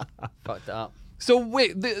 Fucked it up. So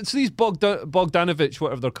wait, so these Bogdanovich,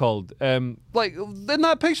 whatever they're called, like in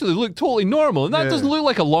that picture, they look totally normal, and that Yeah. doesn't look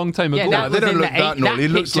like a long time Yeah, ago. that they was don't in look the that normal. He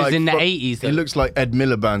looks picture's like in the 80s, He though. looks like Ed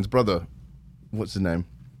Miliband's brother. What's his name?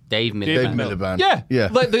 Dave Miller. Dave Miliband. Yeah, Yeah.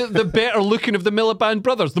 like the better looking of the Miliband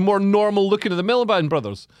brothers, the more normal looking of the Miliband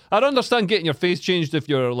brothers. I'd understand getting your face changed if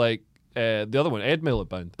you're like the other one, Ed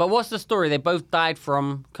Miliband, But what's the story? They both died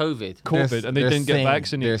from COVID. COVID, and they didn't get They're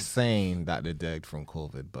vaccinated. saying that they died from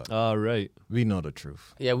COVID, but Ah, right. we know the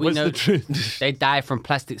truth. Yeah, we What's know the truth? they died from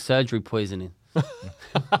plastic surgery poisoning.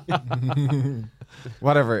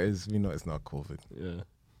 Whatever it is, we know it's not COVID. Yeah.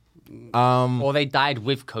 Or they died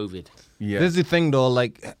with COVID. Yeah. This is the thing though,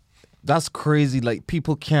 like that's crazy. Like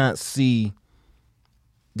people can't see.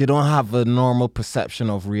 They don't have a normal perception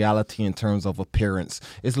of reality in terms of appearance.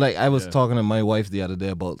 It's like I was talking to my wife the other day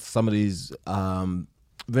about some of these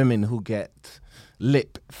women who get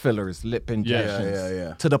lip fillers, lip injections,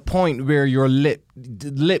 yeah. to the point where your lip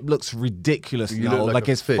looks ridiculous You now. look like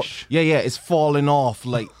a it's fish. it's falling off.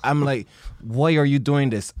 Like I'm like, why are you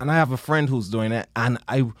doing this? And I have a friend who's doing it, and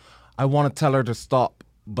I want to tell her to stop,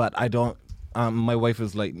 but I don't. My wife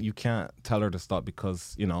is like, you can't tell her to stop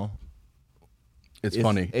because It's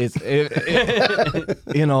funny. They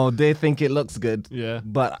think it looks good. Yeah.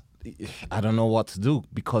 But I don't know what to do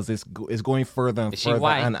because it's going further and Is she further,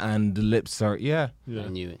 white? and the lips are I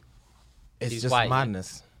knew it. It's She's just white, yeah?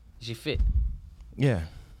 madness. Is she fit? Yeah.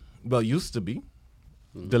 Well, used to be.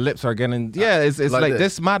 The lips are getting it's Like like this.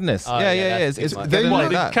 this madness. Oh, yeah, yeah, that's It's too much. getting Well,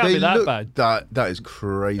 like it that. can't be that look- bad. That is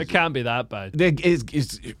crazy. It can't be that bad.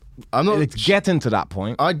 I'm not. It's getting to that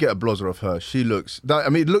point. I'd get a blozzer off her. She looks.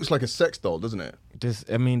 It looks like a sex doll, doesn't it? This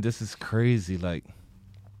is crazy. Like,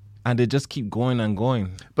 and they just keep going and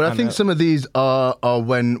going. But I And, think some of these are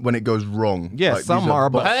when it goes wrong. Yeah, Like, some these are,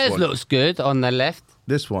 but- box Hers ones. looks good on the left.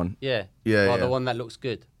 This one. Yeah. Yeah, Well, yeah. the one that looks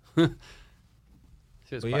good.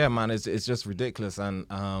 So it's But quite- yeah, man, it's just ridiculous. And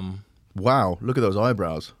Wow, look at those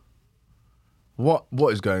eyebrows. What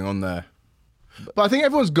is going on there? But I think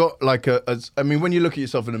everyone's got like when you look at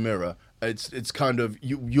yourself in a mirror, it's kind of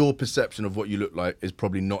your perception of what you look like is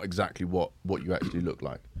probably not exactly what you actually look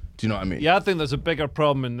like. Do you know what I mean? Yeah, I think there's a bigger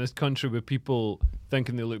problem in this country with people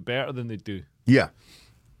thinking they look better than they do. Yeah.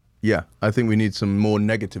 Yeah. I think we need some more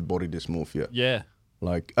negative body dysmorphia. Yeah.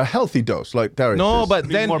 Like a healthy dose, like Darius. no, is. but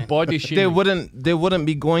Need then more body they shaming. wouldn't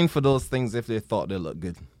be going for those things if they thought they looked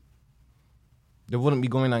good. They wouldn't be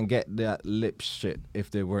going and get that lip shit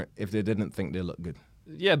if they didn't think they looked good.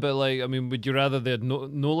 Yeah, but like, I mean, would you rather they had no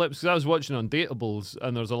lips? Because I was watching on Dateables,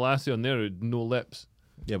 and there's a lassie on there who had no lips.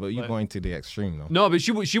 Yeah, but you're going to the extreme though. No, but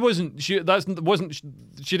she wasn't.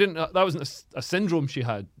 That wasn't a syndrome she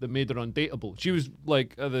had that made her undateable. She was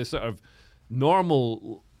like the sort of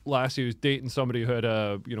normal lassie who was dating somebody who had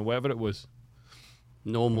whatever it was.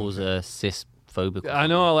 Normal's a cis-phobic. I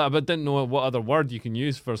know, but didn't know what other word you can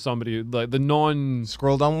use for somebody like the non-undateable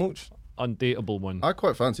Scroll down, Mooch. one. I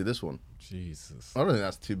quite fancy this one. Jesus. I don't think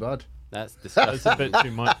that's too bad. That's That's disgusting. a bit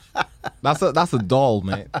too much. That's a doll,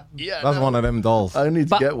 mate. Yeah, That's one of them dolls. I need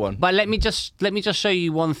to get one. But let me just show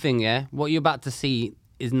you one thing. Yeah, what you're about to see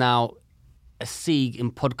is now a siege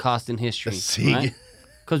in podcasting history. A siege.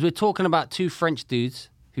 Because we're talking about two French dudes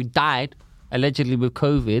who died allegedly with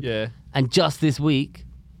COVID. Yeah. And just this week,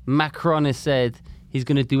 Macron has said he's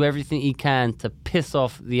going to do everything he can to piss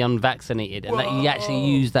off the unvaccinated, and that he actually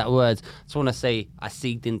used that word. I just want to say I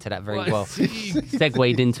segued into that very well,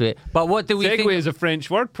 segued into it. But what do we Segway think? is a French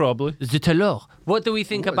word, probably. Zut alors. What do we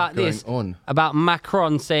think What is about this? going on? About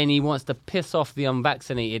Macron saying he wants to piss off the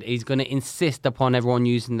unvaccinated. He's going to insist upon everyone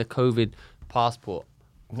using the COVID passport.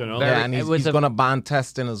 Don't know. Very- Yeah, and it he's, was he's a- going to ban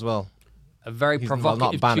testing as well. A very He's- well,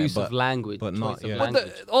 provocative not ban it, choice of but- language. but not- choice of yeah.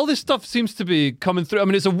 language. All this stuff seems to be coming through. I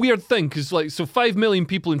mean, it's a weird thing because, 5 million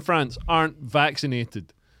people in France aren't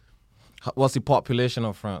vaccinated. What's the population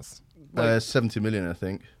of France? 70 million, I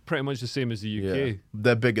think. Pretty much the same as the Yeah. UK.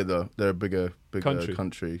 They're bigger, though. They're a bigger Country.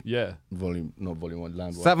 country. Yeah. Volume, not volume one,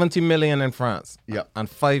 land wise. 70 million in France. Yeah. And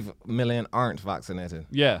 5 million aren't vaccinated.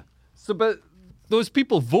 Yeah. So, but those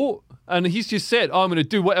people vote, and he's just said, "Oh, I'm going to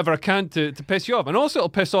do whatever I can to piss you off," and also it'll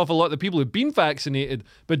piss off a lot of the people who've been vaccinated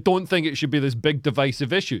but don't think it should be this big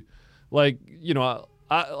divisive issue. Like,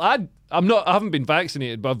 I haven't been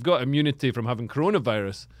vaccinated, but I've got immunity from having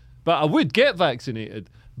coronavirus. But I would get vaccinated.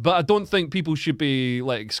 But I don't think people should be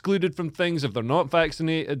excluded from things if they're not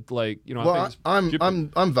vaccinated. I think it's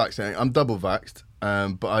stupid. I'm vaccinated. I'm double vaxxed.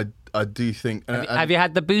 But I do think. Have you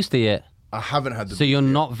had the booster yet? I haven't had the. So you're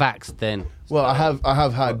not vaxxed then? Well, I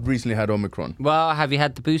have recently had Omicron. Well, have you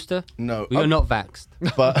had the booster? No, Well, you're not vaxxed.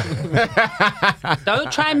 But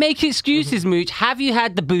Don't try and make excuses, Mooch. Have you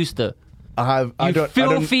had the booster? I have. You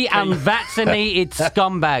filthy, unvaccinated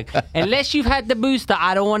scumbag. Unless you've had the booster,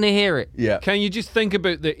 I don't want to hear it. Yeah. Can you just think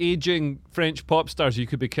about the aging French pop stars you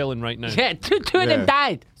could be killing right now? Yeah, two of them Yeah.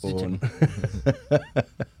 died.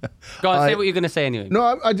 Go on, say what you're going to say anyway.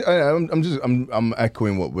 No, I'm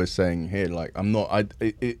echoing what we're saying here. Like, I'm not.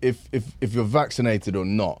 If you're vaccinated or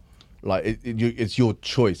not, it's your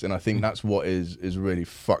choice, and I think that's what is really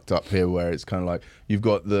fucked up here. Where it's kind of like you've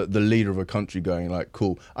got the leader of a country going like,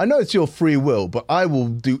 "Cool, I know it's your free will, but I will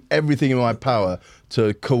do everything in my power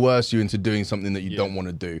to coerce you into doing something that you don't want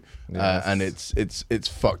to do." Yes. And it's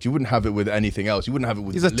fucked. You wouldn't have it with anything else. You wouldn't have it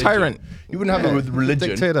with. He's a religion. tyrant. You wouldn't have it with religion.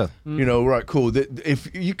 Dictator. Right, cool. If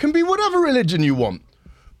you can be whatever religion you want.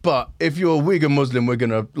 But if you're a Uyghur Muslim, we're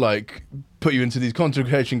gonna put you into these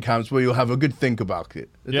concentration camps where you'll have a good think about it.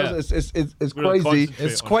 Yeah. It's Really crazy. concentrate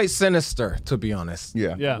It's on quite sinister, to be honest.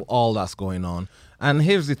 Yeah. Yeah. All that's going on. And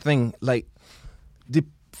here's the thing, the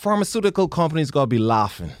pharmaceutical companies got to be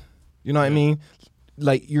laughing. You know what I mean?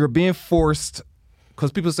 You're being forced,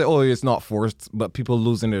 because people say, oh, it's not forced, but people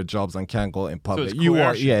losing their jobs and can't go in public. it's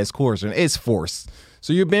coercion. It's coercion. It's forced.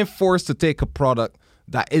 So you're being forced to take a product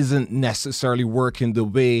that isn't necessarily working the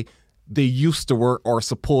way they used to work or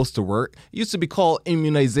supposed to work. It used to be called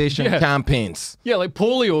immunization Yeah. campaigns. Yeah, like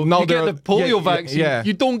polio. Now You get they're- the polio yeah, vaccine. yeah.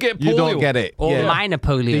 You don't get polio. You don't get it. Or Yeah. minor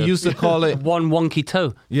polio. They used to call it one wonky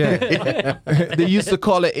toe. Yeah. They used to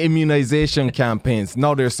call it immunization campaigns.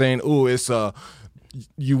 Now they're saying, oh, it's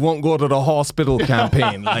you won't go to the hospital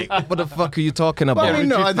campaign. What the fuck are you talking about? I mean,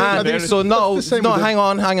 no, I think So that's no, the same no, with the-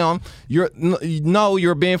 hang on. Now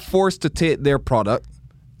you're being forced to take their product,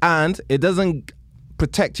 and it doesn't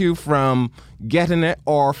protect you from getting it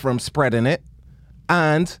or from spreading it,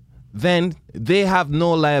 and then they have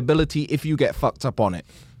no liability if you get fucked up on it.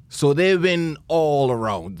 So they win all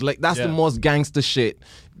around. That's the Yeah. most gangster shit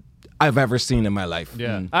I've ever seen in my life.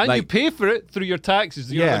 Yeah. And you pay for it through your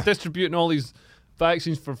taxes. You're Yeah. distributing all these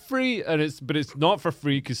vaccines for free, but it's not for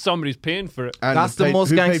free because somebody's paying for it. And That's the most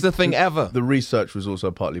who gangster thing ever. The research was also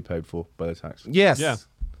partly paid for by the tax. Yes. Yeah.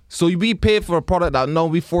 So you be paid for a product that now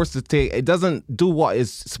we forced to take. It doesn't do what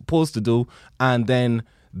it's supposed to do, and then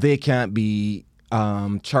they can't be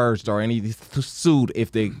charged or sued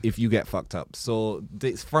if you get fucked up. So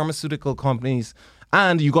the pharmaceutical companies,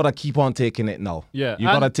 and you gotta keep on taking it now. Yeah, you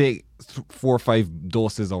gotta and- take 4 or 5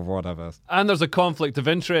 doses or whatever. And there's a conflict of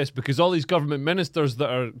interest because all these government ministers that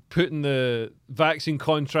are putting the vaccine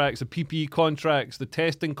contracts, the PPE contracts, the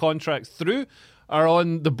testing contracts through are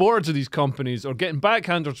on the boards of these companies or getting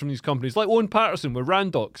backhanders from these companies, like Owen Patterson with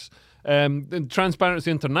Randox. And Transparency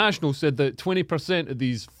International said that 20% of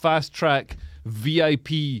these fast track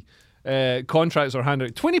VIP contracts are handed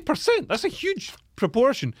out. 20%, that's a huge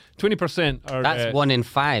proportion. 20% are That's 1 in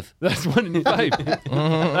 5. That's 1 in 5.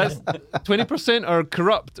 That's 20% are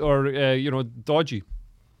corrupt or dodgy.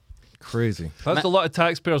 Crazy. That's a lot of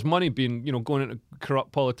taxpayers' money being going into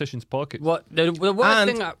corrupt politicians' pockets. What the worst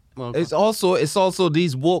And thing? it's also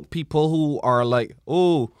these woke people who are like,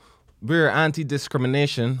 oh, we're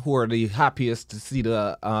anti-discrimination, who are the happiest to see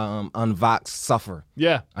the unvaxxed suffer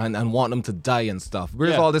Yeah, and want them to die and stuff.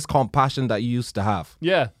 Where's Yeah. all this compassion that you used to have?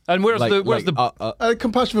 yeah. And where's the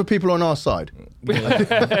Compassion for people on our side.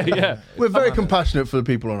 yeah? We're very compassionate for the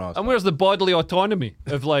people on our side. And where's the bodily autonomy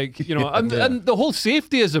of and the whole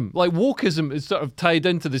safetyism, like wokeism, is sort of tied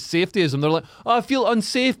into the safetyism. They're like, oh, I feel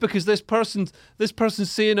unsafe because this person's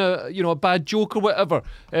saying a bad joke or whatever.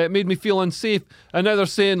 It made me feel unsafe. And now they're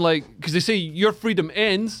saying because they say your freedom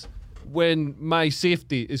ends when my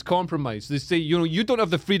safety is compromised. They say you don't have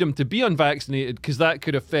the freedom to be unvaccinated because that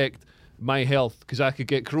could affect my health because I could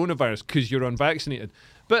get coronavirus because you're unvaccinated.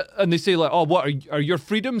 And they say oh, what are your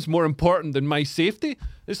freedoms more important than my safety?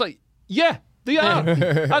 It's like, yeah, they are.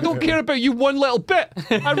 I don't care about you one little bit.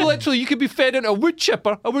 You could be fed into a wood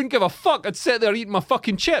chipper. I wouldn't give a fuck. I'd sit there eating my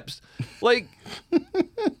fucking chips.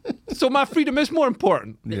 So my freedom is more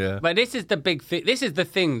important. Yeah. But this is the big thing. This is the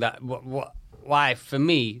thing that why for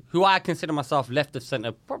me, who I consider myself left of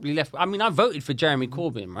centre, probably left. I mean, I voted for Jeremy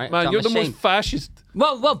Corbyn, right? Man, I'm you're the most ashamed. fascist.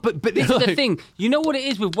 Well, but this is the thing. You know what it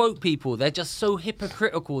is with woke people? They're just so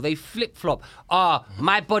hypocritical. They flip flop.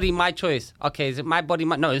 My body, my choice. Okay, is it my body?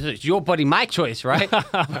 No, it's your body, my choice, right?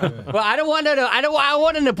 Well, I don't want to. I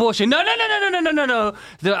want an abortion. No.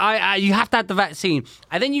 You have to have the vaccine.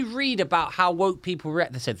 And then you read about how woke people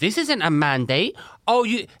react. They said this isn't a mandate.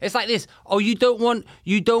 It's like this. You don't want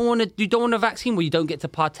a vaccine. Well, you don't get to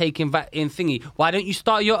partake in thingy. Why don't you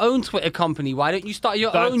start your own Twitter company? Why don't you start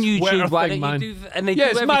your own YouTube? Why don't you do? And they do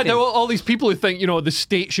it's mad. everything. All these people who think the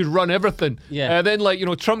state should run everything. Yeah. And then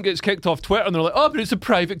Trump gets kicked off Twitter, and they're like, oh, but it's a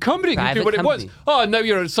private company. It can do Private what company. it wants. Oh, and now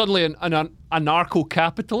you're suddenly an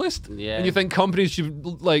anarcho-capitalist. Yeah. And you think companies should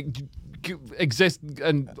exist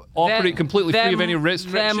and operate completely free of any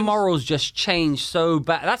restrictions. Their morals just change so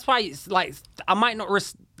bad. That's why it's like I might not.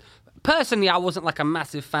 Personally, I wasn't a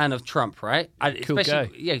massive fan of Trump, right? Cool guy.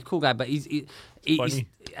 Yeah, cool guy. But he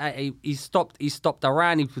stopped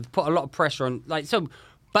Iran. He put a lot of pressure on.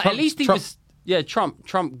 But at least he was. Yeah, Trump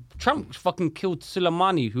fucking killed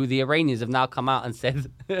Soleimani, who the Iranians have now come out and said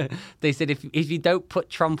they said if you don't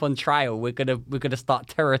put Trump on trial, we're gonna start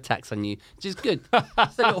terror attacks on you, which is good.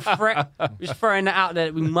 It's a little threat. Just throwing that out there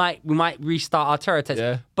that we might restart our terror attacks.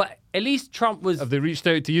 Yeah. But at least Trump was. Have they reached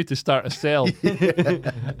out to you to start a cell?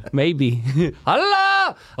 Maybe.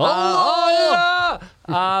 Allah! Allah!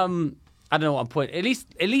 I don't know what I'm pointing. At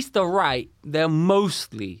least the right, they're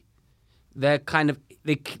kind of.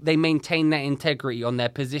 They maintain that integrity on their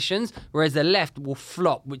positions, whereas the left will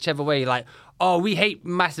flop whichever way. We hate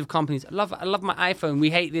massive companies. I love my iPhone. We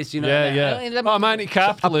hate this, Yeah. I'm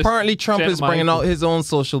anti-capitalist. Apparently, Trump is bringing out Sentiment. his own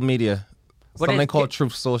social media. Well, Something there's called Get-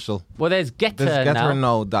 Truth Social. Well, there's Getter There's Getter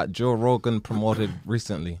now. now that Joe Rogan promoted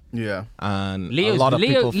recently. Yeah. And a lot of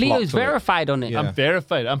people flocked Leo's to it. verified on it. Yeah. I'm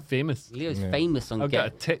verified. I'm famous. Leo's famous on I've got a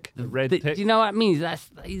Get. tick, a red Do tick. you know what it means?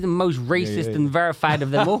 He's the most racist and verified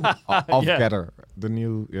of them all. Of Yeah. Getter. The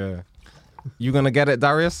new, yeah. You gonna get it,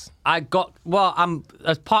 Darius? I'm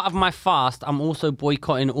as part of my fast, I'm also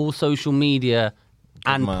boycotting all social media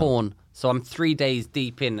and man. porn. So I'm 3 days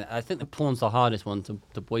deep in. I think the porn's the hardest one to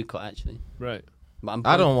boycott, actually. Right. But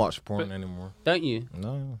I don't watch porn anymore. Don't you?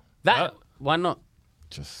 No. Why not?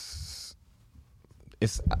 Just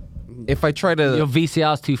it's if I try to Your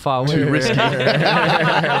VCR's too far away.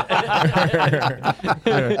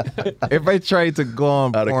 if I try to go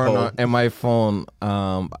on Out of porn call. in my phone,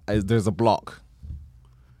 there's a block.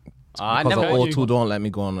 I Because never. of O2 don't let me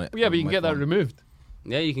go on it. Yeah, but you on can my get that phone. removed.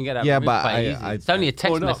 Yeah, you can get that. Yeah, removed but quite I- easily. I- it's only a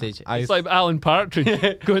text Oh, no. message. I- It's like Alan Partridge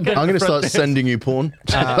going down I'm going to the front start desk. sending you porn.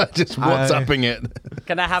 Just WhatsApping it.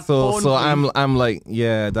 Can I have So porn? so please? I'm like,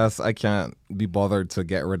 yeah, I can't be bothered to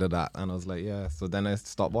get rid of that. And I was like, yeah. So then I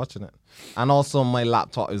stopped watching it. And also my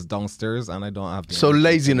laptop is downstairs and I don't have the So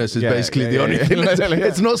lazizness is Yeah, basically yeah, the yeah, only yeah. thing. Literally,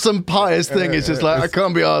 It's not some pious thing. It's just I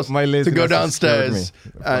can't be asked My to laziness go has scared downstairs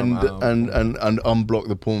me from, and unblock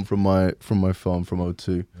the porn from my phone from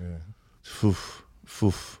O2. Foof.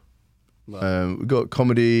 We've got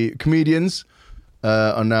comedians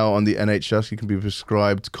are now on the NHS. You can be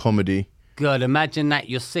prescribed comedy God, imagine that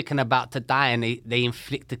you're sick and about to die, and they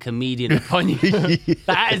inflict a comedian upon you.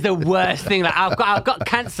 That is the worst thing. Like, I've got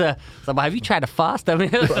cancer. So, have you tried to fast? I mean,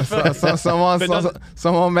 someone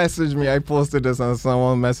messaged me. I posted this, and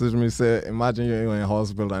someone messaged me said, "Imagine you're in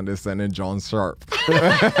hospital and they're sending John Sharp."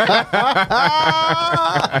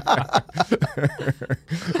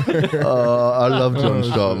 Oh, I love John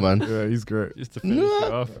Sharp, man. Yeah, he's great. Just to finish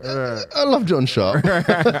it off. I love John Sharp.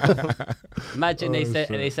 imagine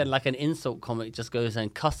they said like an insult comic just goes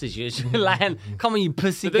and cusses you. Like, come on, you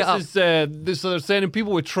pussy. So Get up. so they're sending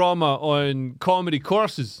people with trauma on comedy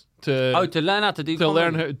courses to learn how to do comedy.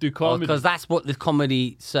 learn how to do comedy. Because that's what the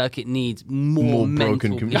comedy circuit needs. More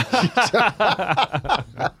broken mental community.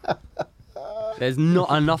 There's not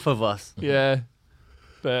enough of us. Yeah.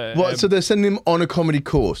 But, What? So they're sending him on a comedy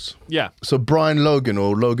course. yeah. So Brian Logan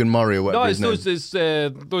or Logan Murray or No, whatever it's his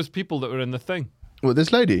name. those people that were in the thing. Well,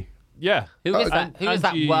 this lady. Yeah. Who is that? Who is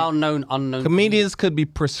that Angie- well-known, unknown? Comedians could be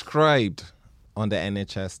prescribed on the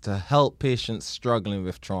NHS to help patients struggling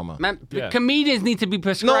with trauma. Man, Yeah. comedians need to be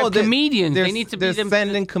prescribed. Comedians, they need to be They're them.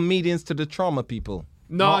 sending comedians to the trauma people.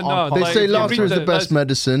 No, Not no. on They like, say if you laughter read is the best that's-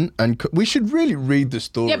 medicine, and we should really read the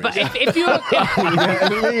story. Yeah, but if you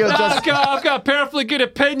Leo I've got a perfectly good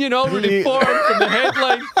opinion already formed from the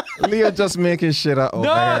headline. Leo just making shit up over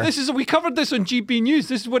No, here. we covered this on GP News.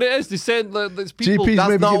 This is what it is. They said these people. GPs That's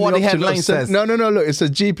may be not given what the option of headline says. No. Look, it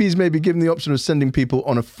says GPs may be given the option of sending people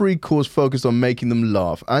on a free course focused on making them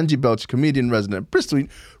laugh. Angie Belcher, comedian resident at Bristol.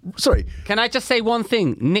 Sorry. Can I just say one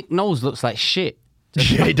thing? Nick Knowles looks like shit.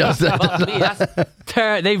 Yeah, he does that. Fuck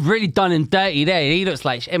me, they've really done him dirty there. He looks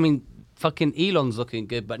like I mean, fucking Elon's looking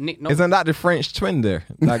good, but Nick Knowles. Isn't that the French twin there?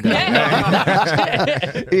 That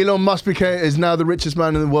guy. Elon Musk is now the richest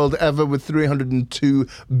man in the world ever with $302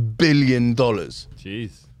 billion.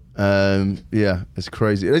 Jeez. Yeah, it's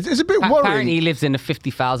crazy. It's a bit worrying. Apparently, he lives in a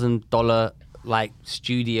 $50,000 like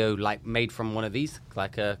studio, like made from one of these,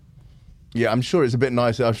 like a Yeah, I'm sure it's a bit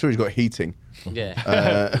nicer. I'm sure he's got heating. yeah.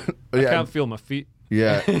 I Yeah, can't feel my feet.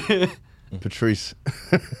 yeah. Patrice.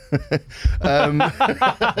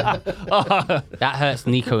 That hurts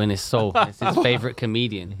Nico in his soul. It's his favorite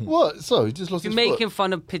comedian. What? So he just lost You're his foot. making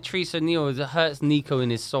fun of Patrice O'Neill. It hurts Nico in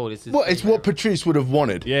his soul. It's his What? It's what Patrice would have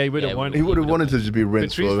wanted. Yeah, he would have Yeah, won. He would have wanted to just be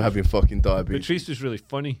rinsed Patrice- for having fucking diabetes. Patrice was really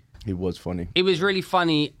funny. He was funny. It was really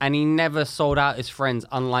funny, and he never sold out his friends,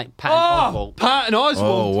 unlike Patton Oswalt. Patton Oh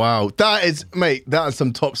Oswalt. wow, that is, mate. That is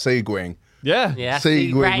some top segueing. Yeah. Yeah, Sig,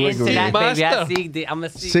 sig, wig, right wig, into wig. that, baby. I Master. sigged it. I'm a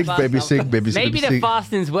sig, Sig, bastard. baby, sig, baby, sig, Maybe baby, the sig.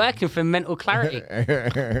 fasting's working for mental clarity.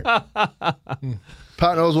 Patton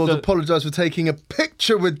Oswalt apologised for taking a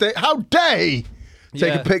picture with Dave. How dare he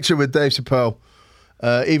take Yeah. a picture with Dave Chappelle?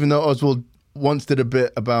 Even though Oswald once did a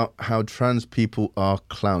bit about how trans people are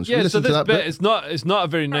clowns. Should we Yeah, so listen to this that bit it's not a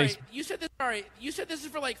very nice. You said this. All right, you said this is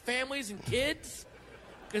for like families and kids,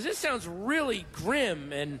 because this sounds really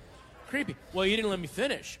grim and creepy. Well, you didn't let me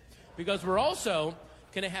finish, because we're also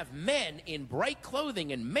gonna have men in bright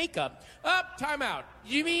clothing and makeup. Time out.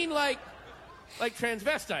 You mean like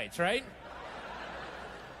transvestites, right?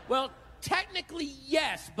 Well, technically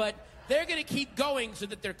yes, but they're gonna keep going so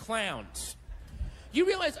that they're clowns. You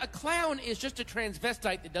realize a clown is just a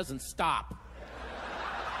transvestite that doesn't stop.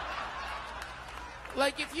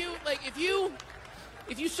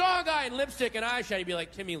 If you saw a guy in lipstick and eyeshadow, you'd be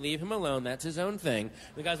like, Timmy, leave him alone. That's his own thing.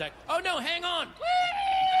 The guy's like, oh no, hang on.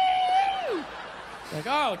 Woo! Like,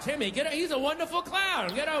 oh, Timmy, he's a wonderful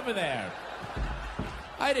clown. Get over there.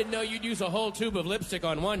 I didn't know you'd use a whole tube of lipstick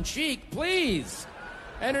on one cheek. Please,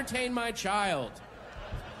 entertain my child.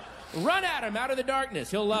 Run at him out of the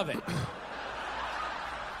darkness. He'll love it.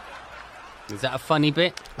 Is that a funny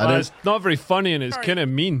bit? It's not very funny and it's kind of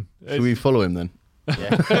mean. Should we follow him then? But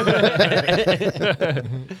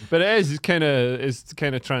it is. It's kind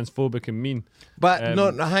of transphobic and mean. But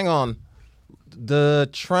no, hang on. The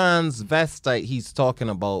transvestite he's talking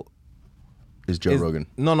about Is Joe Rogan?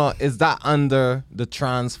 No, is that under the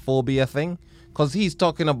transphobia thing? Because he's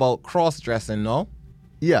talking about cross-dressing, no?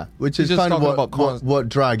 Yeah, which is just kind of talking what, about cons- what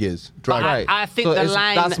drag is. Drag. Right. I think so the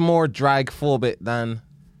line- that's more drag-phobic than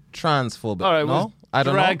transphobic. All right, no? well, I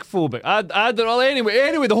don't know. drag-phobic. I don't know.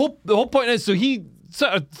 Anyway, the whole point is, so he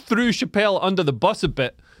sort of threw Chappelle under the bus a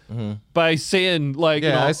bit by saying, like, Yeah,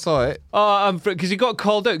 you know, I saw it. oh, because he got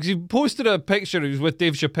called out because he posted a picture. He was with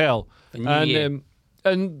Dave Chappelle, Yeah.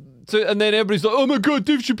 and then everybody's like, "Oh my God,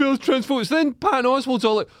 Dave Chappelle's transphobic." So then Patton Oswalt's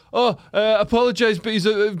all like, "Oh, apologise, but he's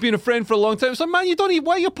been a friend for a long time." It's like, man, you don't need.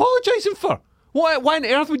 What are you apologising for? Why on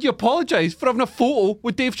earth would you apologise for having a photo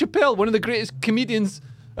with Dave Chappelle, one of the greatest comedians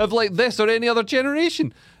of like this or any other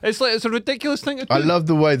generation? It's a ridiculous thing to do. I love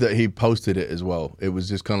the way that he posted it as well. It was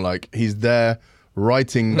just kind of like he's there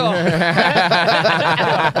writing. Like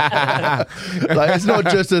it's not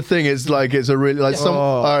just a thing. It's like it's a really like some.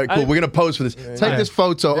 All right, cool. We're gonna pose for this. Take this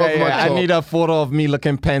photo of my I top. need a photo of me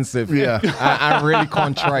looking pensive. Yeah. I'm really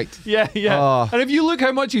contrite. Yeah. Oh. And if you look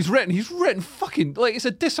how much he's written fucking like it's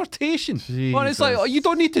a dissertation. And it's like, oh, you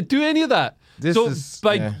don't need to do any of that. This so is-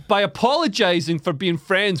 by apologizing for being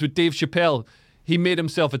friends with Dave Chappelle, he made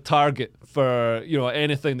himself a target for, you know,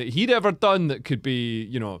 anything that he'd ever done that could be,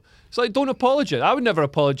 you know. It's like, don't apologize. I would never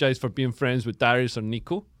apologize for being friends with Darius or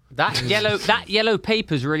Nico. That yellow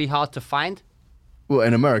paper is really hard to find. Well,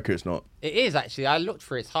 in America, it's not. It is actually. I looked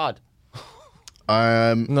for it. It's hard.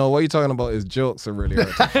 No, what you're talking about is jokes are really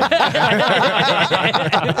hard.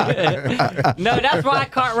 No, that's why I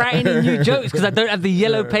can't write any new jokes because I don't have the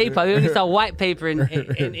yellow paper. We only sell white paper in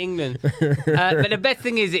England. But the best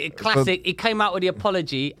thing is, it classic. He came out with the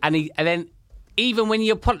apology, and then even when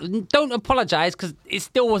you don't apologize because it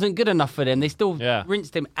still wasn't good enough for them. They still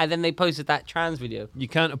rinsed him, and then they posted that trans video. You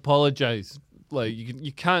can't apologize. Like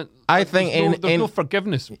you can't. I think there's no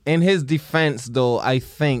forgiveness. In his defense, though, I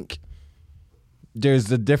think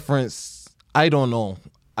there's a difference. I don't know.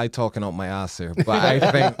 I talking out my ass here, but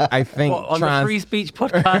I think What, on the Free Speech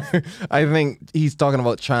podcast. I think he's talking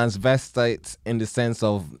about transvestites in the sense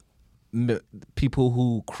of people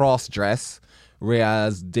who cross-dress,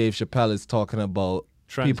 whereas Dave Chappelle is talking about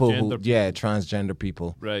people who, transgender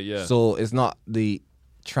people. Right, yeah. So it's not the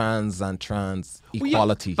trans and trans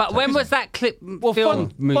equality. But when was that clip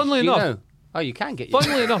filmed? Funnily enough. You know? Oh, you can get.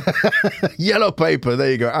 Funnily enough, Yellow paper.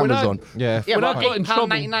 There you go. Amazon. yeah. Yeah, when but I got in trouble-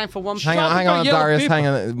 £8.99 for one. Hang on, yellow Darius. paper. Hang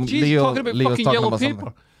on. Jeez, talking about Leo's fucking talking yellow about paper.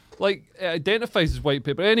 something. Like, it identifies as white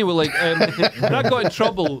paper. Anyway, like, when I got in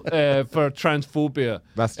trouble for transphobia.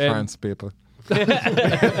 That's trans paper. When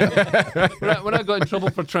I got in trouble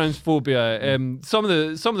for transphobia, some of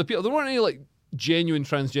the people, there weren't any like genuine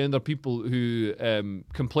transgender people who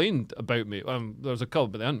complained about me. There's a couple,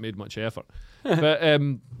 but they hadn't made much effort. But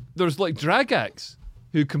there's like drag acts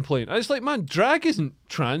who complain. And it's like, man, drag isn't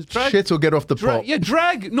trans. Drag, Shit will get off the pot. yeah,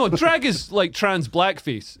 drag is like trans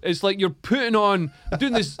blackface. It's like you're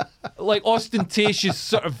doing this like ostentatious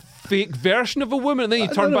sort of fake version of a woman, and then you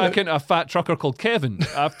turn back into a fat trucker called Kevin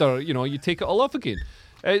after, you know, you take it all off again.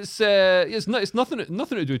 It's nothing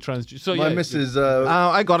to do with trans. So My yeah, missus.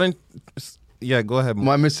 I got in. Yeah, go ahead.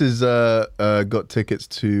 My missus got tickets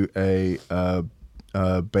to a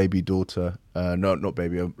baby daughter. Not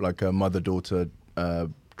baby, like a mother daughter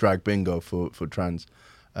drag bingo for trans.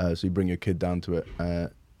 So you bring your kid down to it,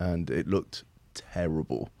 and it looked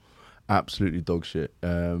terrible, absolutely dog shit.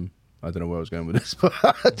 I don't know where I was going with this, but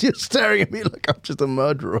just staring at me like I'm just a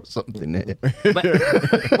murderer or something here.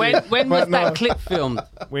 When was that clip filmed?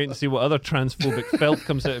 wait and see what other transphobic felt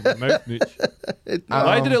comes out of your mouth, Mooch.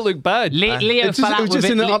 Why did it look bad? Leo It fell out was with just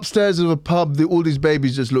it. in the upstairs of a pub. All these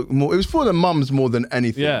babies just looked more. It was for the mums more than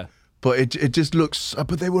anything. Yeah. But it just looks.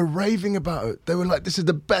 But they were raving about it. They were like, "This is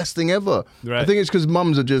the best thing ever." Right. I think it's because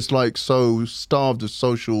mums are just like so starved of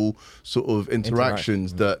social sort of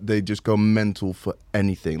interactions that they just go mental for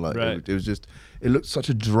anything. Like Right. it was just. It looked such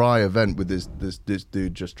a dry event with this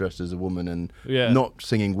dude just dressed as a woman and not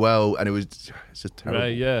singing well, and it's just terrible.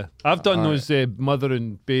 Right, yeah. I've done those mother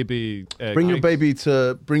and baby. Bring your gigs.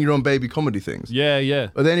 bring your own baby comedy things. Yeah, yeah.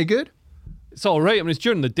 Are they any good? It's all right. I mean, it's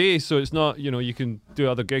during the day, so it's not, you know, you can do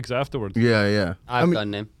other gigs afterwards. Yeah, yeah. I've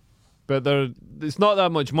done them. But it's not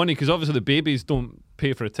that much money because obviously the babies don't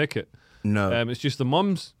pay for a ticket. No. It's just the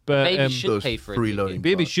mums. But Babies should those pay for freeloading it.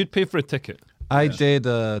 babies should pay for a ticket. I did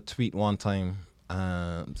a tweet one time.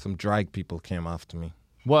 Some drag people came after me.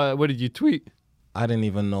 What did you tweet? I didn't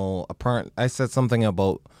even know. I said something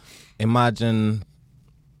about, imagine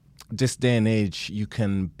this day and age, you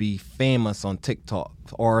can be famous on TikTok,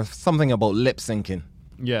 or something about lip syncing.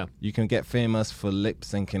 Yeah. You can get famous for lip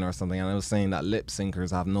syncing or something. And I was saying that lip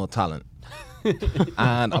syncers have no talent.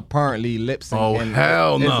 And apparently lip syncing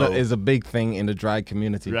hell no. is a big thing in the drag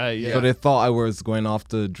community. Right, yeah. So they thought I was going off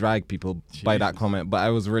to drag people by that comment, but I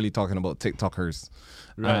was really talking about TikTokers.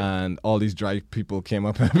 Right. And all these drag people came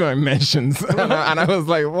up in my mentions. and I was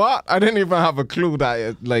like, what? I didn't even have a clue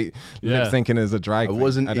that lip syncing is a drag I thing.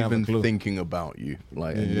 wasn't didn't have a even clue. thinking about you.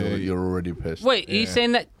 Like, and you're already pissed. Wait, are you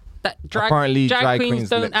saying that Apparently drag drag queens queens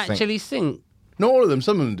don't lip sync. actually sing? Not all of them.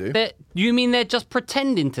 Some of them do. You mean they're just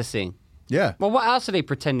pretending to sing? Yeah. Well, what else are they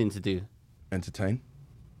pretending to do? Entertain.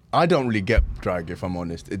 I don't really get drag, if I'm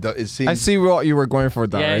honest. It seems. I see what you were going for,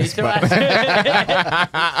 Darius.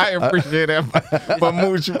 I appreciate it. But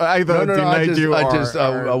Mooch, I don't deny you. I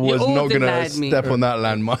was all not going to denied me. step on that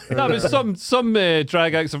landmine. No, but some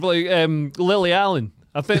drag acts are like Lily Allen.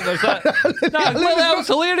 I think there's that. Lily Allen's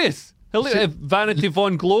hilarious. Vanity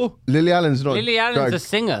Von Glow. Lily Allen's not. Lily Allen's a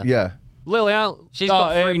singer. Yeah. Lily Allen. She's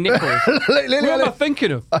got 3 nipples. Lily Who am I Allen.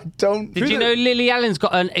 thinking of? I don't. Did you know Lily Allen's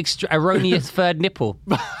got an extra erroneous third nipple?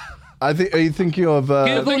 I think. Are you thinking of? Google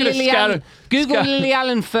thinking of Lily Allen. Scanner. Google Scanner. Lily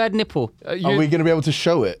Allen third nipple. Are we going to be able to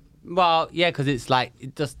show it? Well, yeah, because it's like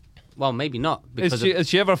it just. Well, maybe not because Has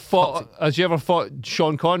she ever fought? Has she ever fought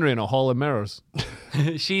Sean Connery in a Hall of Mirrors?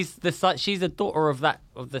 she's the daughter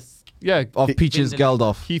of this. Yeah, Of Peaches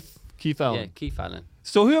Geldof. Keith Allen. Yeah, Keith Allen.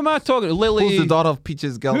 So who am I talking? Lily. Who's the daughter of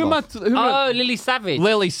Peaches Who am I? Geldof? Who am I? Oh, Lily Savage.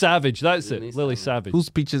 Lily Savage. That's it. Lily Lily Savage. Savage. Who's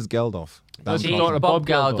Peaches Geldof? That's She's the daughter of Bob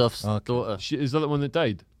Bob Geldof's Okay. daughter. Is that the one that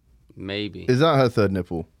died? Maybe. Is that her third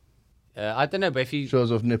nipple? I don't know, but if you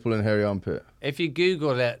Shows off nipple and hairy armpit.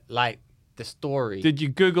 Google it, like the story. Did you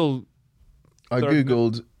Google? I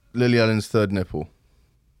googled Lily Allen's third nipple.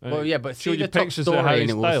 Well, yeah, but show see you the top pictures story of Harry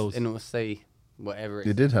and Styles. it will say whatever it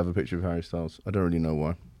They is. did have a picture of Harry Styles. I don't really know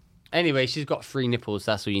why. Anyway, she's got 3 nipples.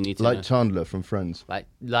 That's all you need to Like know. Chandler from Friends.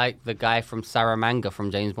 Like the guy from Saramanga from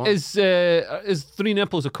James Bond. Is 3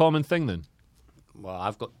 nipples a common thing then? Well,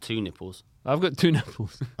 I've got 2 nipples. I've got 2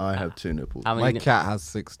 nipples. I have 2 nipples. How many? My nip- cat has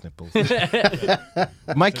 6 nipples.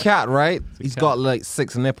 My cat, right? He's got like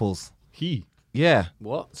 6 nipples. He. Yeah.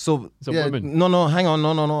 What? So It's a Yeah, woman. no, hang on,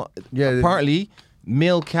 no. Yeah, Apparently,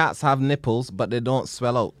 male cats have nipples, but they don't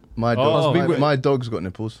swell out. My Oh. dog, my dog's got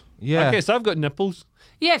nipples. Yeah. Okay, so I've got nipples.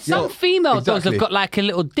 Yeah, some female dogs exactly. have got like a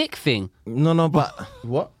little dick thing. No, but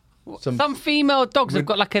What? Some female dogs have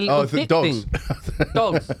got like a little dick dogs. thing.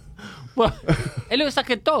 Dogs. Well, it looks like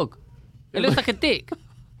a dog. It looks like a dick.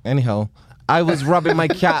 anyhow, I was rubbing my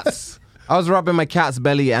cat's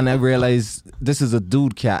belly, and I realized this is a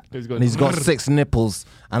dude cat, He's going, and he's got 6 nipples,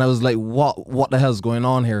 and I was like, "What the hell's going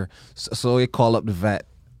on here?" So I called up the vet.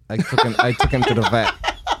 I took him to the vet,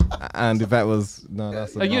 and the vet was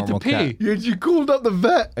that's a And you had to normal pay. cat. You called up the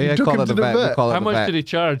vet. Yeah, You I took called him up to the the vet. We vet. called up How the much vet. did he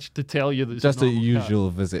charge to tell you that it's Just a a normal cat? usual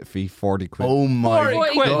visit fee, 40 quid. Oh my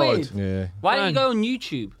 40 god. quid. Yeah. Why don't Man. you go on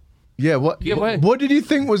YouTube? Yeah, what? Yeah, why? What did you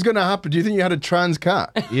think was going to happen? Do you think you had a trans cat?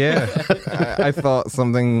 Yeah, I thought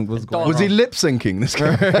something was going Was on. he lip syncing? This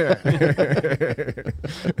guy.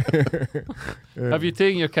 Have you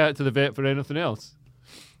taken your cat to the vet for anything else?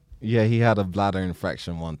 Yeah, he had a bladder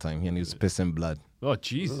infection one time, and he was pissing blood. Oh,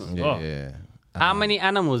 Jesus. Yeah, Oh. yeah. How many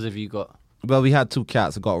animals have you got? Well, we had 2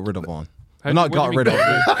 cats. I got rid of one. How- Not what got do you rid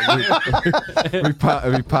mean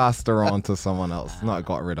of. We passed her on to someone else. Not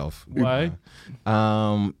got rid of. Why?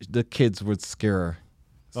 The kids would scare her.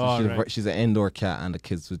 So Oh, right. she's an indoor cat, and the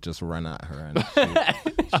kids would just run at her, and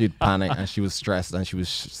she'd panic, and she was stressed, and she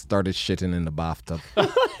started shitting in the bathtub.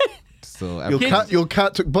 So Your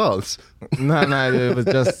cat took baths. no, it was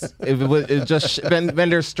just when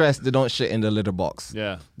they're stressed, they don't shit in the litter box.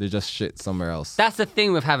 Yeah. They just shit somewhere else. That's the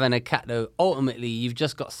thing with having a cat, though. Ultimately, you've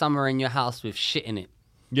just got somewhere in your house with shit in it.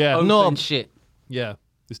 Yeah. Open No. shit. Yeah.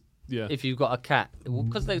 Yeah. If you've got a cat,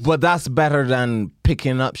 because they, But that's better than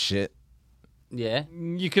picking up shit. yeah,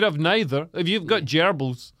 You could have neither. If you've got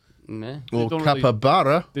gerbils, yeah. Or don't really-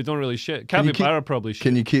 capybara. they don't really shit. you keep- Capybara probably shit.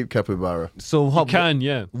 Can you keep capybara? So how,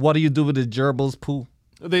 Yeah. what do you do with the gerbils poo?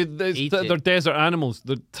 They're Eat it. desert animals.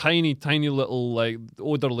 They're tiny, tiny little like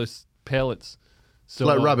odorless pellets. So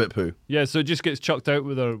Like rabbit poo. Yeah, so it just gets chucked out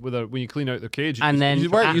with a when you clean out their cage. it And just-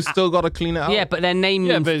 then You still got to clean it out. yeah, but their name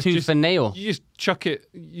Yeah, means but it's tooth just- and nail. you just chuck it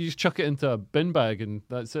into a bin bag and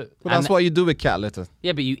that's it. But that's and- what you do with cat litter.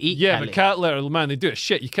 Yeah, but you eat Yeah, cat but litter. cat litter, man, they do it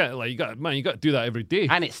shit. You can't you got to do that every day,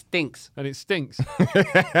 and it stinks. and it stinks.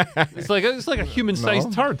 it's like a human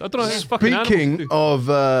sized turd. I don't know how this fucking animals Speaking do.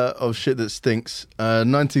 of shit that stinks,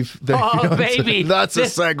 90 Day Oh, Fiancé. baby. That's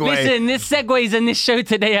This- a segue. Listen, this segues in this show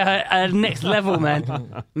today are next level, man.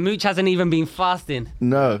 Mooch hasn't even been fasting.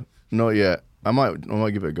 No, not yet. I might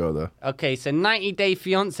give it a go though. Okay, so 90 Day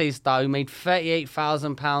Fiancé star who made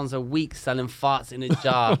 £38,000 a week selling farts in a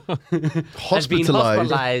jar has been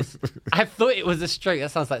Hospitalized. hospitalized. I thought it was a stroke.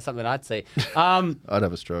 That sounds like something I'd say. I'd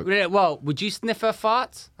have a stroke. Well, would you sniff her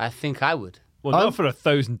farts? I think I would. Well, not for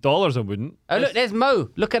 $1,000, I wouldn't. Oh look, there's Mo.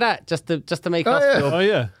 Look at that. Just to make us yeah. feel Oh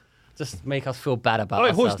yeah. just make us feel bad about I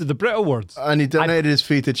ourselves. hosted the Brit Awards. And he donated his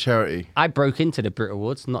fee to charity. I broke into the Brit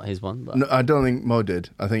Awards, not his one, but No, I don't think Mo did.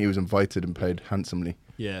 I think he was invited and paid handsomely.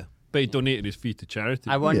 Yeah, but he donated his fee to charity.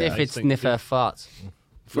 I wonder Yeah, if I it's think sniff her farts.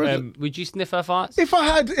 Um, Would you sniff her farts? If I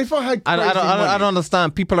had I crazy don't money-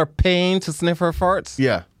 understand. People are paying to sniff her farts.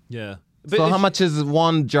 Yeah. Yeah. So how much is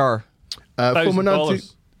one jar? For my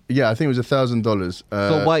 $1,000. yeah, I think it was $1,000.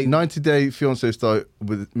 So why- 90 Day Fiancé star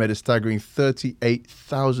made a staggering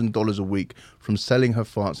 $38,000 a week from selling her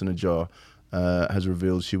farts in a jar. has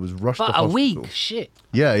revealed she was rushed to But a hospital. week, shit.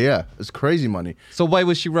 Yeah, it's crazy money. So why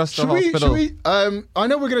was she rushed to hospital? I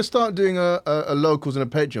know we're going to start doing a locals and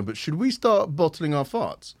a Patreon, but should we start bottling our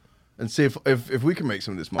farts and see if we can make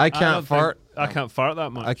some of this money? I can't fart. I can't fart that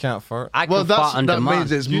much. I can't fart. I can well, fart on that demand.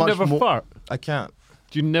 means it's Do you much never more. fart? I can't.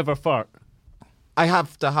 Do you never fart? I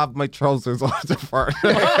have to have my trousers on to fart.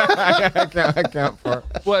 I can't fart.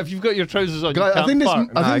 Well, if you've got your trousers on, Guy, you can't I think fart. I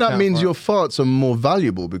think I that can't means fart. your farts are more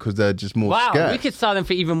valuable because they're just more Wow, scarce. we could sell them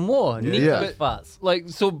for even more. Nico's Yeah. farts. Like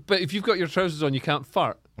so, but if you've got your trousers on, you can't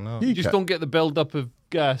fart. No, You just don't get the build up of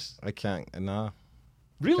gas. I can't. No,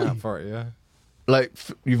 Really? can't fart. Yeah. Like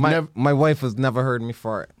you've never. My wife has never heard me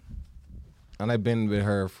fart, and I've been with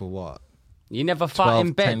her for what? You never fart 12,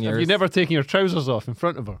 in bed. 10 years. Have you never taken your trousers off in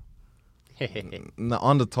front of her? No,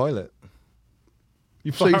 on the toilet.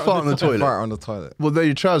 You So you fart on the I toilet. fart on the toilet. Well, then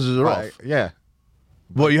your trousers are Right, off. yeah.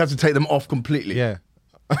 Well, you have to take them off completely. Yeah.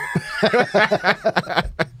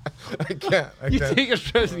 I can't. You take your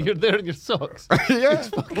trousers and you're there in your socks. Yeah.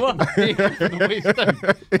 What? From the waist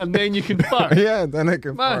down, and then you can fart. Yeah, then I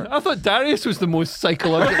can Man, fart. I thought Darius was the most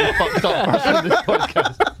psychologically fucked up person in this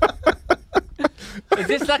podcast. Is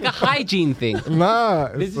this like a hygiene thing? Nah.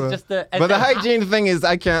 This it's, is just the. But the hygiene thing is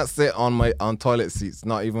I can't sit on toilet seats,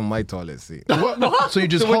 not even my toilet seat. So you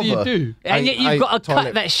just So what do hover. you do? And yet you've got to cut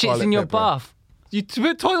toilet- that shits toilet in your paper. bath. You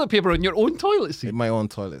put toilet paper on your own toilet seat. My own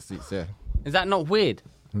toilet seats, yeah. Is that not weird?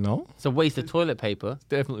 No? It's a waste of toilet paper.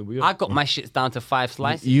 Definitely weird. I got my shits down to 5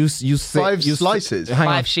 slices. You sit 5 you slices? Hang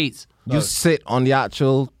on. 5 sheets. You sit on the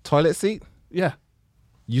actual toilet seat? yeah.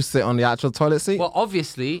 You sit on the actual toilet seat? Well,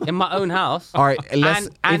 obviously, in my own house. All right, let's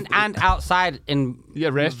and outside in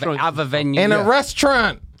Restaurants. other venues. in a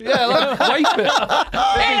restaurant. Yeah, like, wipe it.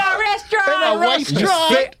 In a restaurant.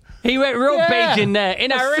 restaurant. He went real Yeah. beige in there.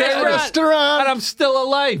 In a restaurant. And I'm still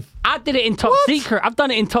alive. I did it in top secret. I've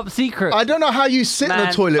done it in top secret. I don't know how you sit in Man.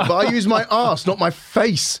 a toilet, but I use my ass, not my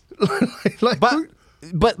face. like,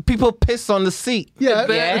 But people piss on the seat. yeah,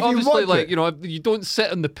 But Yeah. if you obviously, wipe like, it. you know, you don't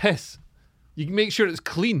sit on the piss. You make sure it's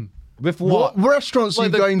clean. With What restaurants are Like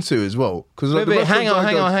you the- going to as well? Because Wait, hang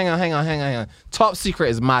on. Top secret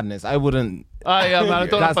is madness. I wouldn't. I man, I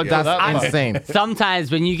don't know if I do That's that. much. insane.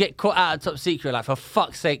 Sometimes when you get caught out of top secret, like for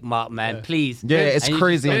fuck's sake, Mark, man, please. Yeah, it's And you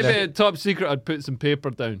crazy. just- in Maybe there. at top secret, I'd put some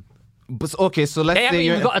paper down. But okay, so let's They haven't say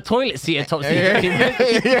even you're. got a toilet seat at top yeah, secret.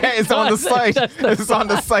 it's on the side. It's on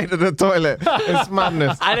the side of the toilet. It's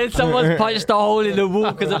madness. And then someone's punched a hole in the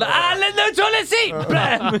wall because of like, there's no toilet seat.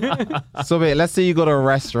 Blam. So wait, let's say you go to a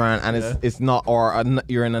restaurant and it's not, or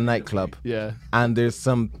you're in a nightclub Yeah. and there's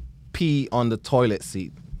some pee on the toilet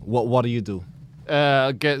seat. What do you do?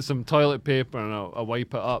 I'll get some toilet paper and I'll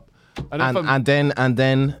wipe it up. And, if I'm, And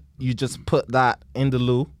then you just put that in the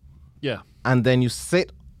loo, yeah. and then you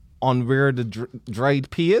sit on where the dried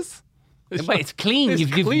pee is. But it's clean. It's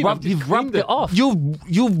You've clean. rubbed, I've just you've rubbed cleaned it off.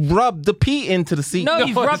 You've rubbed the pee into the seat. No, No,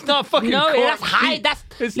 you've it's rubbed. not fucking No, cork that's high. pee. That's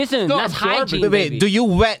It's listen. not That's absorbent. hygiene. Wait, baby. do you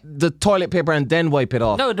wet the toilet paper and then wipe it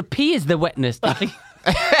off? No, the pee is the wetness.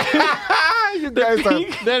 You guys are.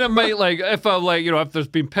 Then I might like if I like you know if there's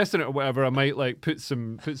been piss in it or whatever, I might like put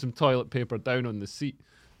some toilet paper down on the seat.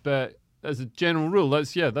 But as a general rule,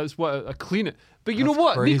 that's what I clean it. But you know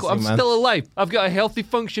what, crazy, Nico, I'm man. still alive. I've got a healthy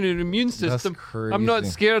functioning immune system. I'm not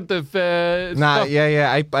crazy. scared of Nah, stuff.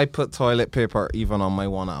 yeah. I put toilet paper even on my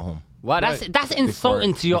one at home. Wow, that's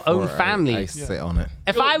insulting to your own Before family. I sit on it.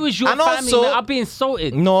 If I was your And family, also- man, I'd be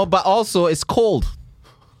insulted. No, but also it's cold.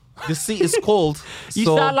 The seat is cold. You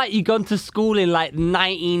so sound like you gone to school in like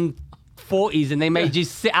 1940s and they made you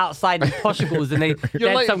sit outside in poshicles and they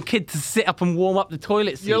had like- some kid to sit up and warm up the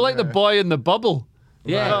toilet seat. You're like the boy in the bubble.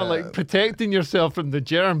 Yeah. You know, like protecting yourself from the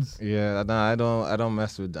germs. yeah, no, I don't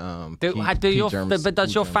mess with Do, pee- do pee your, germs, but does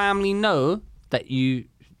pee your germs. family know that you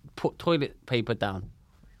put toilet paper down?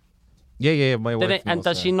 Yeah. My Do they- wife and knows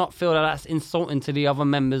does that. she not feel that that's insulting to the other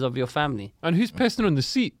members of your family? And who's pissing on the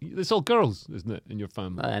seat? It's all girls, isn't it, in your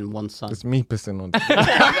family? And one son. It's me pissing on.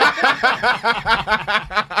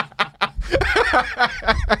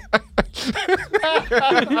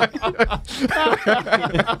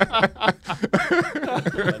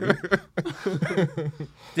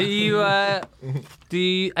 Do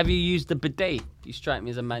you have you used the bidet? You strike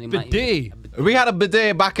me as a man who might use Bidet. We had a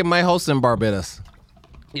bidet back in my house in Barbados.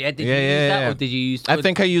 Yeah, did Yeah, you use yeah, that yeah. or did you use? I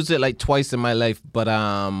think I used it like twice in my life, but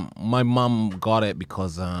my mom got it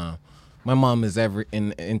because my mom is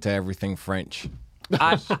into everything French,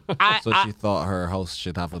 so she thought her house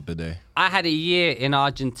should have a bidet. I had a year in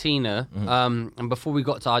Argentina, Mm-hmm. and before we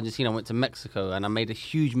got to Argentina, I went to Mexico, and I made a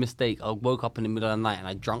huge mistake. I woke up in the middle of the night and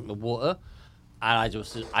I drank the water, and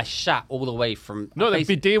I shat all the way from. No, the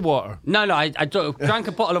bidet water. No, I drank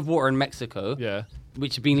a bottle of water in Mexico. Yeah.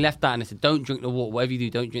 Which had been left out, and I said, "Don't drink the water. Whatever you do,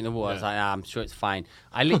 don't drink the water." I was like, I'm sure it's fine.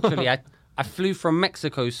 I literally, I flew from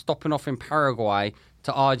Mexico, stopping off in Paraguay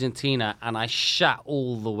to Argentina, and I shat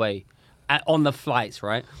all the way on the flights,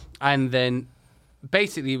 right? And then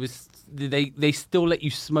basically, it was they still let you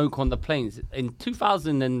smoke on the planes. In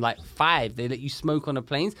 2005, they let you smoke on the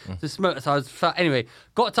planes. To smoke. So anyway,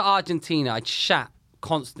 got to Argentina, I shat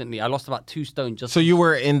constantly. I lost about 2 stone just. So you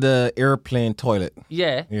were in the airplane toilet.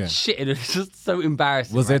 Yeah. Shit, it was just so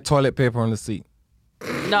embarrassing. Was there toilet paper on the seat?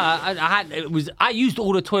 No, I used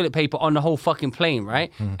all the toilet paper on the whole fucking plane,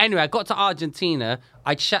 right? Anyway, I got to Argentina.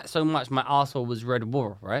 I'd shat so much my arsehole was red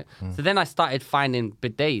raw, right? So then I started finding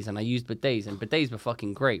bidets, and I used bidets, and bidets were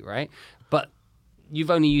fucking great, right? But you've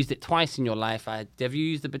only used it twice in your life. Have you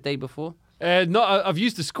used a bidet before? No, I've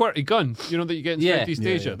used the squirty gun, that you get in Southeast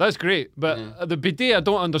Asia. Yeah. That's great. But the bidet, I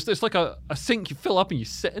don't understand. It's like a sink you fill up and you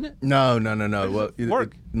sit in it. No. Well,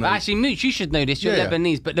 work. No. Actually, Mooch, you should know this. You're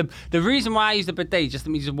Lebanese. But the reason why I use the bidet, just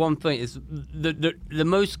let me just one thing, is the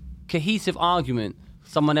most cohesive argument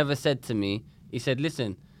someone ever said to me. He said,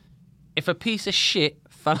 listen, if a piece of shit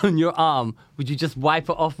fell on your arm, would you just wipe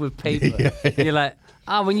it off with paper? And you're like,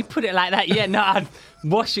 when you put it like that, I'd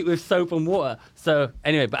wash it with soap and water. So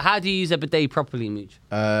anyway, but how do you use a bidet properly, Mooch?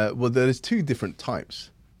 Well, there's 2 different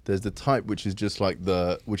types. There's the type which is just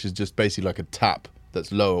basically like a tap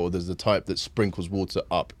that's lower, or there's the type that sprinkles water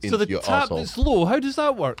up into your arsehole. So the tap that's low, how does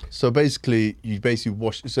that work? So basically, you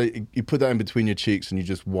wash. So you put that in between your cheeks and you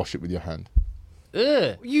just wash it with your hand.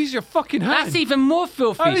 Ugh. Use your fucking hand. That's even more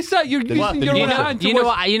filthy. How is that? You're using your own hand to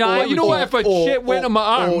wash. You know what? If a shit went on my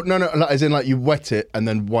arm. No, as in like you wet it and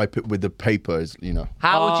then wipe it with the paper.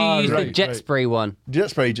 How would you use the jet spray one? Jet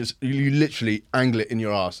spray, you literally angle it in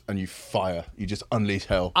your ass and you fire. You just unleash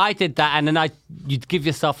hell. I did that, and then you'd give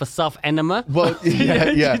yourself a self-enema. Well,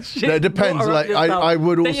 yeah. It depends. Like I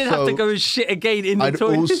would also. Then you'd have to go and shit again in the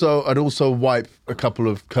toilet. I'd also wipe a couple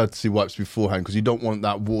of courtesy wipes beforehand, because you don't want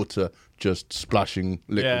that water just splashing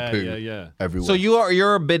liquid poo everywhere. So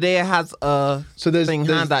your bidet has a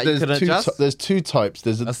hand that you can adjust? There's 2 types.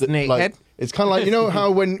 There's a snake head? It's kind of like,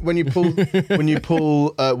 how when you pull when you're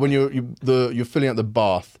filling out the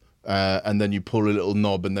bath, and then you pull a little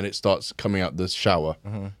knob and then it starts coming out the shower.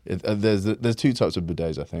 There's 2 types of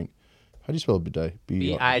bidets, I think. How do you spell bidet?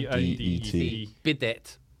 B-I-D-E-T.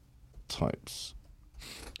 Bidet. Types.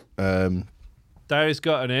 Darius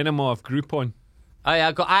got an enema of Groupon. Oh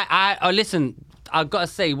yeah, listen, I've got to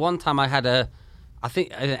say, one time I had an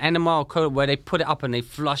enema code where they put it up and they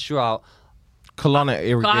flush you out. Colonic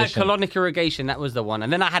irrigation. Colonic irrigation, that was the one.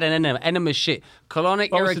 And then I had an enema shit.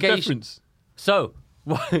 Colonic irrigation. What's the difference? So,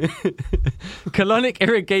 colonic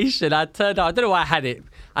irrigation, I don't know why I had it.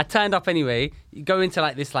 I turned up anyway. You go into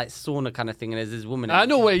like this sauna kind of thing, and there's this woman. I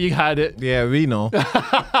know where you had it. Yeah, we know.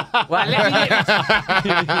 Well, let me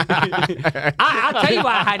I'll tell you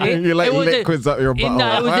why I had it. You like liquids up your butt.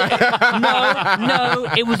 No,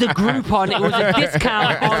 it was a Groupon. It was a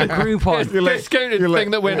discount on Groupon. It's the discounted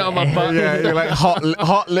thing that went on my butt. Yeah, you're like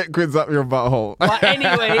hot liquids up your butthole. But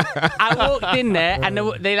anyway, I walked in there, and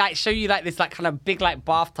they show you this kind of big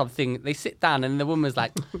bathtub thing. They sit down, and the woman's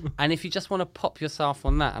like, and if you just want to pop yourself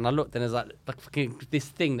on that, and I looked, and there's this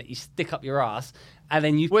thing that you stick up your ass, and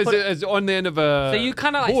then you put it is on the end of a. So you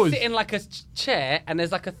kind of sit in a chair, and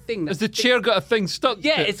there's a thing. Has the chair got a thing stuck?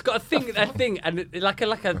 Yeah, to it? It's got a thing, and like a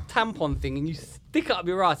tampon thing, and you stick it up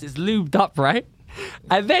your ass. It's lubed up, right?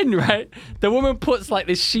 And then, right, the woman puts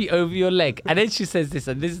this sheet over your leg, and then she says this,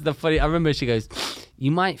 and this is the funny. I remember she goes,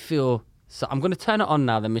 "You might feel." So I'm going to turn it on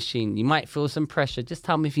now, the machine. You might feel some pressure. Just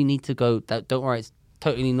tell me if you need to go. Don't worry, it's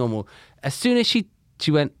totally normal. As soon as she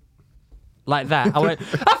went like that, I went,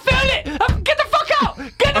 I feel it! Get the fuck out!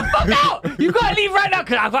 Get the fuck out! You got to leave right now,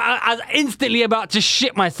 because I was instantly about to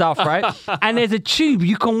shit myself, right? And there's a tube.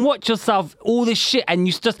 You can watch yourself, all this shit, and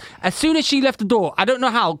you just, as soon as she left the door, I don't know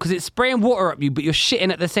how, because it's spraying water up you, but you're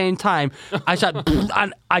shitting at the same time. I saw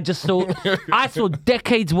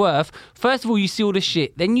decades worth. First of all, you see all the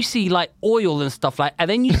shit. Then you see oil and stuff and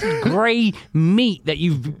then you see grey meat that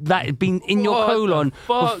had been in your colon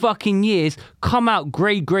for fucking years come out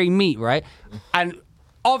grey meat, right? And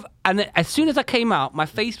as soon as I came out, my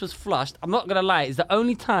face was flushed. I'm not gonna lie, it's the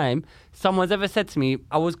only time someone's ever said to me,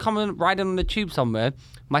 I was riding on the tube somewhere.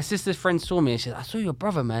 My sister's friend saw me and she said, "I saw your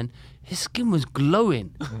brother, man. His skin was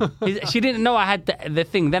glowing." She didn't know I had the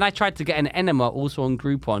thing. Then I tried to get an enema also on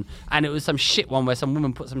Groupon, and it was some shit one where some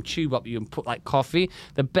woman put some tube up you and put coffee.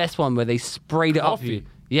 The best one where they sprayed it up you.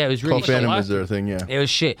 Yeah, it was really Coffee shit. enemas are a thing, yeah. It was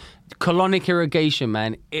shit. Colonic irrigation,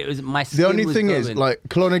 man. It was my skin The only was thing is, going. like,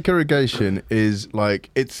 colonic irrigation is like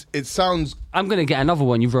it sounds, I'm gonna get another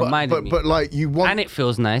one. You've reminded me. but like you want, And it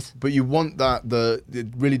feels nice. but you want that it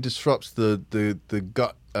really disrupts the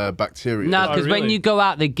gut bacteria. No, Oh, because when really? you go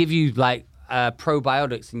out, they give you like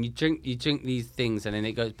probiotics, and you drink these things, and then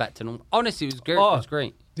it goes back to normal. Honestly, it was great. Oh. It was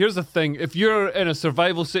great. Here's the thing: if you're in a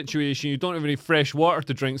survival situation, you don't have any fresh water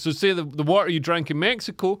to drink. So, say the water you drank in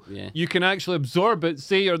Mexico, Yeah. you can actually absorb it.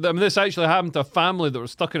 This actually happened to a family that were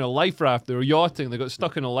stuck in a life raft. They were yachting. They got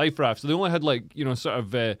stuck in a life raft. So they only had sort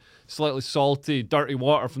of slightly salty, dirty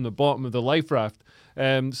water from the bottom of the life raft.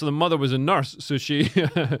 So the mother was a nurse, so she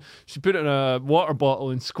she put it in a water bottle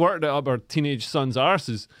and squirted it up her teenage son's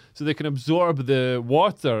arses so they can absorb the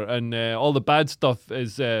water, and all the bad stuff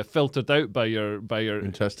is filtered out by your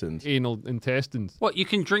Intestines. anal intestines. What, you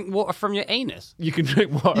can drink water from your anus? You can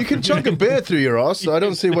drink water. You can chug a beer through your ass. So I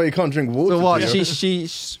don't see why you can't drink water. So what? through your-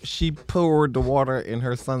 She poured the water in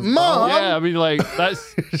her son's Mom! mouth. Yeah, I mean,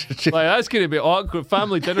 that's gonna be awkward.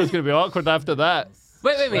 Family dinner's gonna be awkward after that.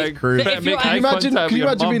 Wait. Like, So better if you're make Can eye you imagine? contact Can you with your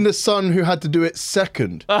imagine mum. being the son who had to do it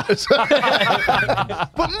second? But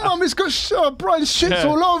mum, it's got Brian shits Yeah.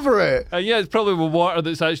 all over it. And yeah, it's probably with water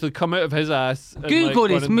that's actually come out of his ass. and, Google like,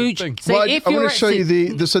 this, gone in the Mooch. thing. So Well, if I'm you're going to show you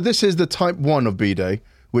actually- the. So this is the type 1 of bidet,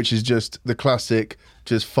 which is just the classic,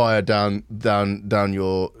 just fire down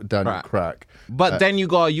your crack. But then you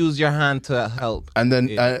gotta use your hand to help. And then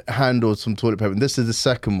hand or some toilet paper. And this is the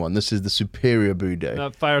second one. This is the superior bidet,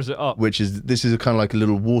 That fires it up. this is kind of like a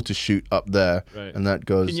little water chute up there, Right. and that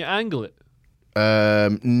goes. Can you angle it?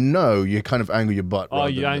 No, you kind of angle your butt. Oh, rather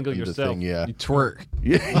you than angle the yourself. thing, yeah. You twerk.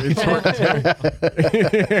 Yeah.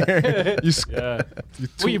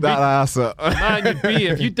 Toot that ass up. Man,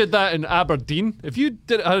 if you did that in Aberdeen, if you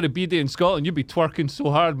had a bidet in Scotland, you'd be twerking so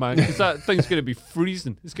hard, man, because that thing's going to be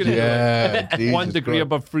freezing. It's going to Yeah, be Jesus 1 degree Christ.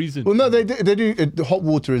 above freezing. Well, no, they do. The hot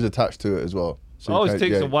water is attached to it as well. It So you always can't-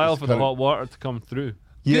 takes yeah, a while it's for the kind of- hot water to come through.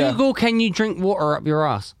 Yeah. Google, can you drink water up your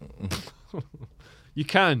ass? You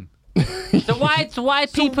can. So why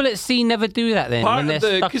people at sea never do that then? Part When they're of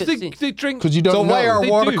the stuck because at sea? they drink. 'Cause you don't So why know. are They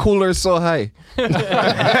water do. coolers so high?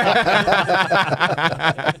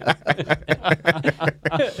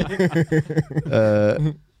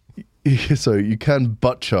 So you can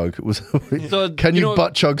butt chug. So, Can you, you know,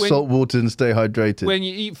 butt chug when- salt water and stay hydrated? When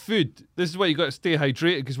you eat food, this is why you got to stay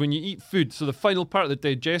hydrated. Because when you eat food, so the final part of the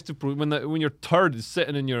digestive process, when your turd is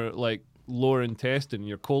sitting in your like lower intestine,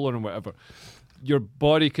 your colon or whatever, your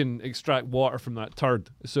body can extract water from that turd.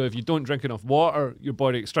 So if you don't drink enough water, your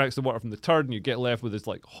body extracts the water from the turd, and you get left with this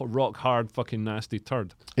like rock hard, fucking nasty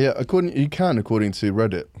turd. Yeah, according to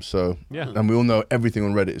Reddit. So Yeah. and we all know everything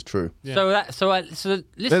on Reddit is true. Yeah. So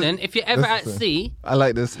listen, if you're ever at Listen. sea, I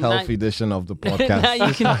like this healthy edition of the podcast. now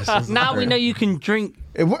you can. Now we know you can drink.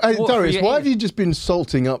 Hey, Water for Darius, your why have anus. you just been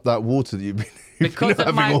salting up that water that you've been Because of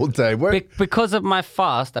having my all day? because of my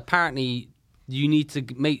fast, apparently you need to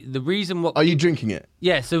make the reason what. Are you drinking it?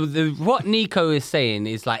 Yeah, so what Nico is saying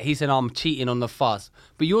is like he said, I'm cheating on the fast,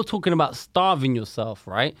 but you're talking about starving yourself,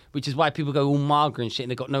 right? Which is why people go all mager and shit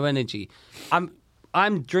and they got no energy.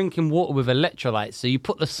 I'm drinking water with electrolytes, so you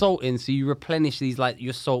put the salt in, so you replenish these like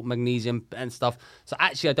your salt, magnesium, and stuff. So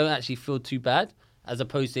actually, I don't actually feel too bad, as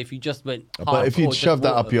opposed to if you just went. But if hardcore, you'd just shoved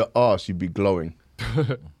that up water. your arse, you'd be glowing.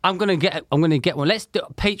 I'm gonna get one. Let's do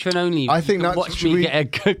Patreon only. I think You can that's. watch Should me we, get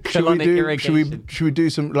a should we colonic do? irrigation. Should we do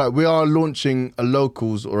some? Like we are launching a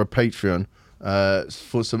locals or a Patreon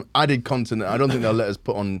for some added content. I don't think they'll let us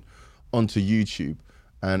put onto YouTube.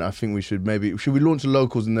 And I think we should we launch the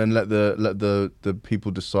locals and then let the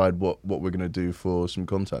people decide what we're gonna do for some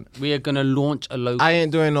content. We are gonna launch a local. I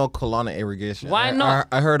ain't doing no colonic irrigation. Why not?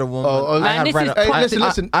 I heard a woman. Oh, Man, this is Hey, I-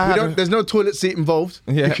 listen. I we had don't. a- There's no toilet seat involved.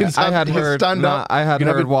 Yeah, You can I had you can heard. stand up. I had You can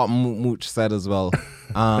have heard a- what Mooch said as well.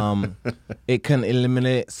 It can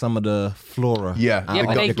eliminate some of the flora. Yeah. Yeah,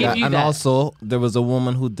 but they give you and that. also there was a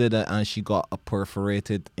woman who did it, and she got a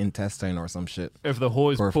perforated intestine or some shit If the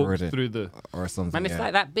hose pokes Perforated. through the. or something. Man, it's yeah.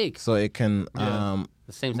 like that big. So it can. Yeah.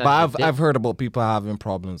 The same But size as your I've dick. heard about people having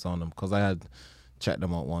problems on them because I had checked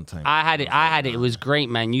them out one time. I had it. It was great,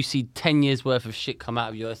 man. You see 10 years worth of shit come out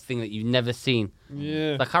of your thing that you've never seen.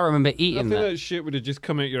 Yeah. Like I remember I eating think that. that shit would have just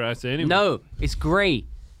come out your ass anyway. No, it's grey.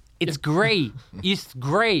 It's grey. It's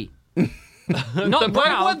grey. Not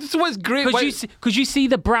brown. So what's great? Because you see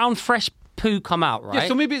the brown fresh poo come out, right? Yeah,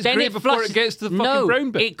 so maybe it's Then great before it gets to the fucking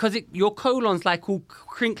brown bit. because your colon's like all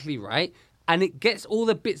crinkly, right? And it gets all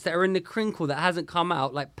the bits that are in the crinkle that hasn't come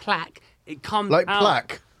out, like plaque. It comes Like out.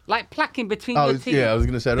 plaque? Like plaque in between Oh your teeth. yeah, I was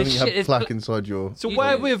gonna say I don't The think you shit have is plaque inside your. So why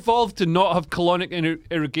have we evolved to not have colonic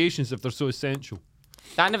irrigations if they're so essential?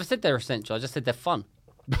 I never said they're essential. I just said they're fun.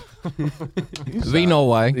 We know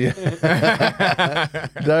why. Darius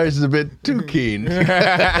is a bit too keen.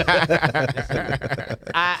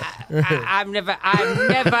 I've never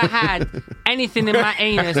had anything in my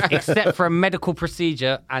anus except for a medical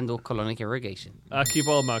procedure and/or colonic irrigation. I keep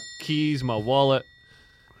all my keys, my wallet,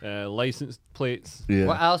 license plates. Yeah.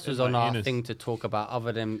 What else was on our anus. thing to talk about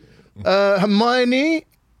other than? Hermione,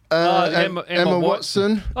 Emma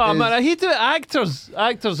Watson. Oh is- man, I hate it. Actors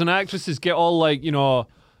and actresses get all like, you know,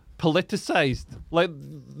 politicized. Like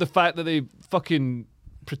the fact that they fucking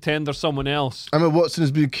pretend they're someone else. Emma Watson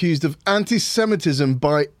has been accused of anti-Semitism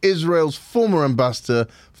by Israel's former ambassador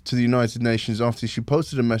to the United Nations after she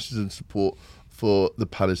posted a message of support for the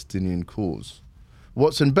Palestinian cause.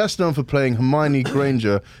 Watson, best known for playing Hermione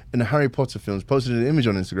Granger in the Harry Potter films, posted an image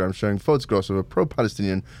on Instagram showing photographs of a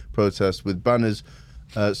pro-Palestinian protest with banners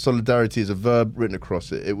 "Solidarity is a verb" written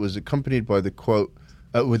across it. It was accompanied by the quote,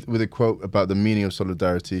 with a quote about the meaning of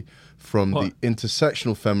solidarity from the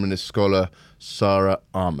intersectional feminist scholar Sarah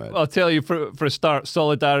Ahmed. I'll tell you for a start,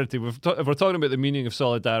 solidarity. If we're talking about the meaning of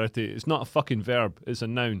solidarity, it's not a fucking verb, it's a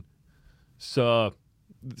noun. So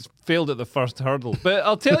it's failed at the first hurdle. But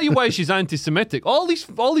I'll tell you why she's anti-Semitic. All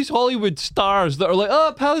these Hollywood stars that are like,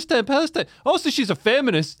 oh, Palestine. Also, she's a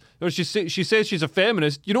feminist, or she says she's a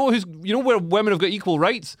feminist. You know where women have got equal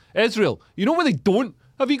rights? Israel. You know where they don't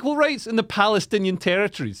have equal rights? In the Palestinian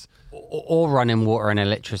territories. Or running water and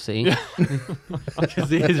electricity. Because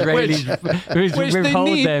the Israelis Which they withhold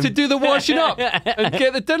need them. to do the washing up and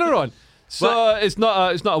get the dinner on. So it's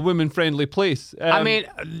not a women-friendly place. I mean,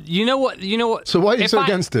 you know what? So why are you if so I-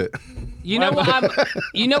 against it? You know what?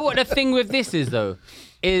 You know what the thing with this is though,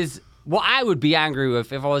 is what I would be angry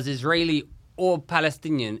with if I was Israeli or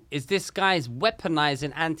Palestinian is this guy's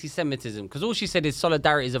weaponizing anti-Semitism, because all she said is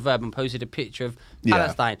solidarity is a verb and posted a picture of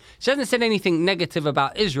Palestine. She hasn't said anything negative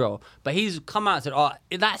about Israel, but he's come out and said, "Oh,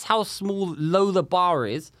 that's how low the bar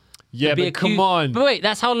is." Yeah, to be but come on. But wait,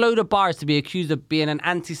 that's how low the bar is to be accused of being an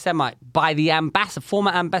anti-Semite by the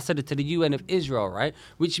former ambassador to the UN of Israel, right?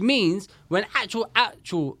 Which means when actual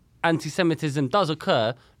anti-Semitism does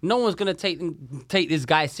occur, no one's going to take this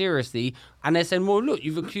guy seriously, and they're saying, "Well, look,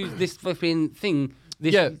 you've accused this flipping thing."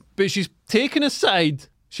 But she's taken aside.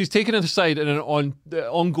 She's taken it aside in an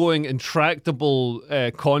ongoing, intractable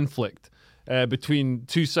conflict between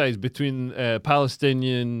two sides, between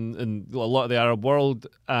Palestinian and a lot of the Arab world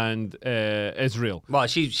and Israel. Well,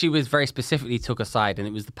 she was very specifically took a side, and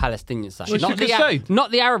it was the Palestinian side, Well, she not took the a side.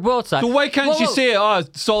 not the Arab world side. So why can't she Whoa. say,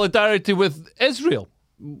 solidarity with Israel?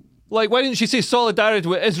 Like, why didn't she say solidarity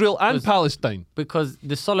with Israel and Palestine? Because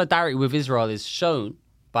the solidarity with Israel is shown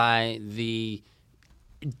by the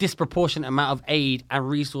disproportionate amount of aid and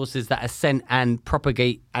resources that are sent and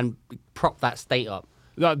propagate and prop that state up.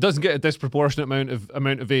 That doesn't get a disproportionate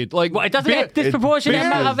amount of aid. Like, Well, it doesn't get a disproportionate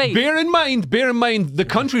amount of aid. Bear in mind, the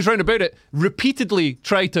countries round about it repeatedly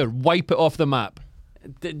try to wipe it off the map.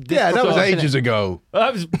 Yeah, that was ages ago.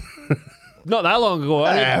 That was not that long ago.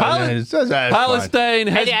 I mean, That's Palestine,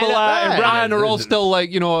 Hey, Hezbollah, look, Iran are all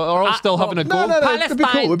still having a go. No, it'd be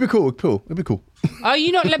Palestine- cool. It'd be cool. Are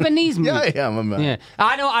you not Lebanese, mate? Yeah, my man. Yeah,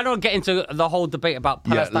 I don't get into the whole debate about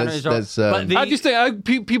Palestine and Israel. but I just think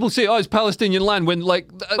people say, "Oh, it's Palestinian land." When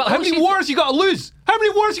how many wars you got to lose? How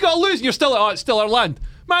many wars you got to lose? And you're still like, "Oh, it's still our land."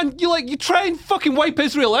 Man, you try and fucking wipe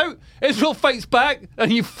Israel out. Israel fights back,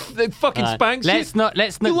 and it fucking spanks you. let's not You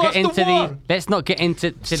get lost the into war. let's not get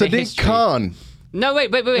into the Sadiq history. Khan. No, wait.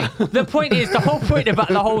 The point is, the whole point about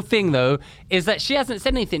the whole thing, though, is that she hasn't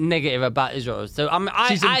said anything negative about Israel. So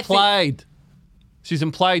She's I implied. She's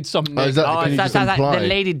implied something. Oh, is that- think, Can you that's just like imply? the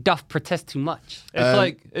lady doth protest too much.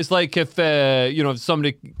 It's like if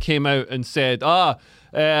somebody came out and said,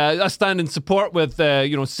 I stand in support with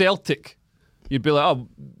Celtic, you'd be like, oh,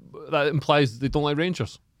 that implies they don't like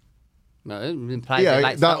Rangers. No, it implies Yeah, they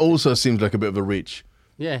like that something. also seems like a bit of a reach.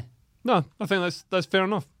 Yeah. No, I think that's fair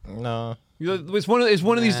enough. No. It's one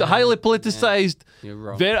of these highly politicized. You're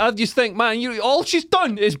wrong. I just think, man, all she's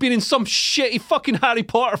done is been in some shitty fucking Harry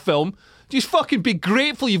Potter film. Just fucking be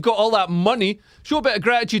grateful you've got all that money. Show a bit of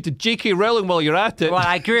gratitude to J.K. Rowling while you're at it. Well,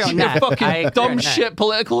 I agree on Keep your that. fucking I agree on dumb that. shit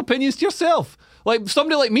political opinions to yourself. Like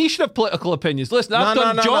somebody like me should have political opinions. Listen, I've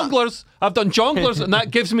done jonglers. I've done jonglers, and that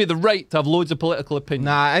gives me the right to have loads of political opinions.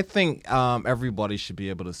 Nah, I think everybody should be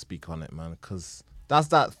able to speak on it, man. Because that's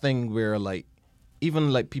that thing where, like,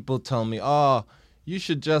 even like people tell me, oh, You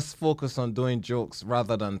should just focus on doing jokes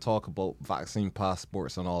rather than talk about vaccine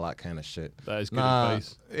passports and all that kind of shit. That is good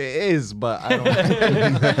advice. It is, but I don't.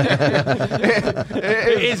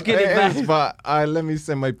 It is good advice. But let me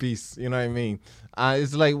say my piece. You know what I mean?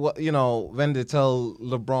 It's like what when they tell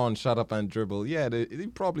LeBron shut up and dribble. Yeah, they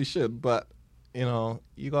probably should, but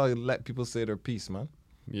you gotta let people say their piece, man.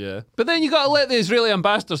 Yeah, but then you gotta let the Israeli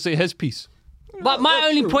ambassador say his piece. But my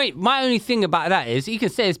only thing about that is he can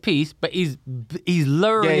say his piece, but he's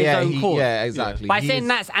lowering his own cause. Yeah, exactly. By saying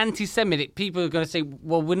that's anti-Semitic, people are going to say,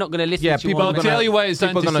 well, we're not going to listen to you. People I'll tell you why it's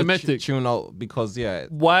people anti-Semitic. Tune out because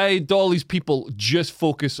Why do all these people just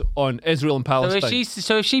focus on Israel and Palestine?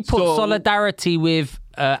 So if she put solidarity with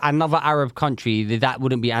another Arab country, that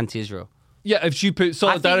wouldn't be anti-Israel. Yeah, if she put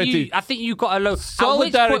solidarity. I think you got a low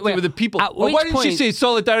solidarity with the people. Why didn't she say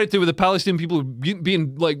solidarity with the Palestinian people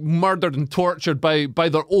being like murdered and tortured by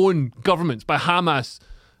their own governments, by Hamas?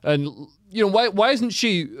 And why isn't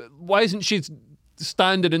she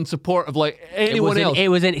standing in support of like anyone else? It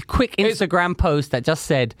was a quick Instagram post that just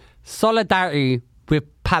said solidarity with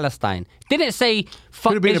Palestine. Didn't say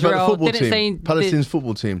fuck Could have been Israel. about the football Didn't say team. Palestine's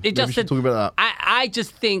football team. It just said, talk about that. I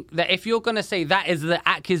just think that if you're going to say that is the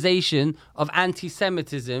accusation of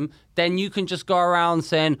anti-Semitism, then you can just go around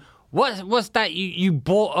saying, what's that? You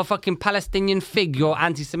bought a fucking Palestinian fig, you're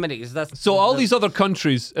anti-Semitic. So all these other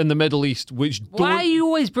countries in the Middle East which don't... Why do you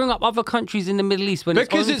always bring up other countries in the Middle East when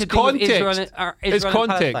because it's it's only to do with context. Israel It's and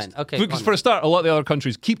context. Palestine? Okay, because for a start, a lot of the other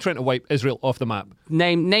countries keep trying to wipe Israel off the map.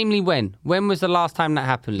 Namely when? When was the last time that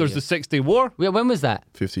happened? There's the 6-Day War. Yeah, when was that?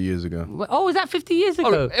 50 years ago. Oh, was that 50 years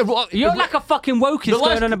ago? You're like a fucking wokist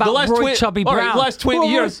going on about the last Roy Chubby Brown. Right, the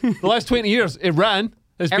last 20 years, Iran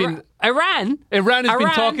has been... Iran has been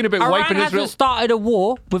talking about wiping Israel. Iran hasn't started a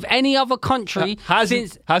war with any other country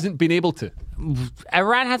hasn't been able to.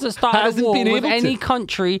 Iran hasn't started a war with any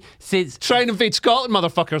country since... Try and invade Scotland,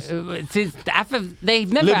 motherfuckers.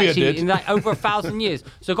 They've never Libya actually, did. in like over 1,000 years.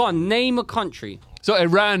 So go on, name a country. So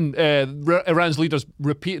Iran's leaders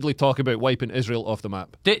repeatedly talk about wiping Israel off the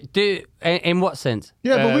map. In what sense?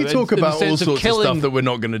 Yeah, but we talk in the about all sense of sorts of killing- stuff that we're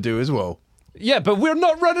not going to do as well. Yeah, but we're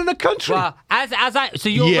not running a country. Well,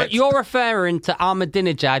 you're referring to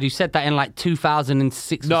Ahmadinejad, who said that in like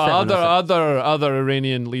 2006. No, or 7 or something. other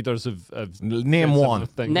Iranian leaders have Name one.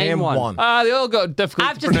 Name one. They all got difficult.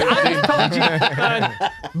 I've just told you.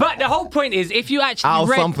 But the whole point is, if you actually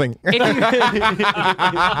read something.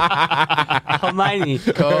 Hermione.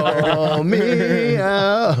 Call me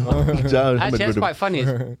out. Actually, that's quite funny.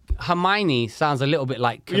 Hermione sounds a little bit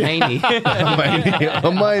like Khomeini.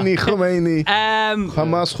 Khomeini.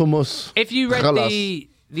 Hamas, hummus. If you read Khalas.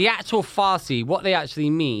 the actual Farsi, what they actually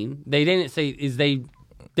mean, they didn't say is they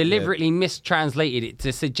deliberately mistranslated it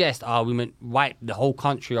to suggest, we meant wipe the whole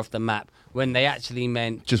country off the map, when they actually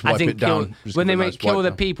meant Just as wipe in it down. Just when give they a meant nice kill wipe the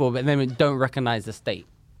down. people, but they meant don't recognize the state.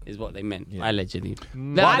 Is what they meant, allegedly. They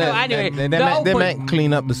meant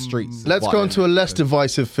clean up the streets. Let's go on to a less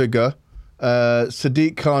divisive figure.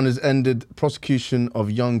 Sadiq Khan has ended prosecution of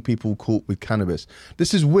young people caught with cannabis.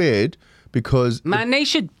 This is weird because Man, they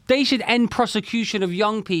should end prosecution of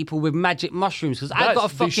young people with magic mushrooms, because I've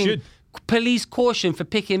got a they fucking should. police caution for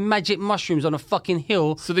picking magic mushrooms on a fucking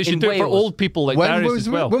hill. So they should in do it for Wales. old people like Darius as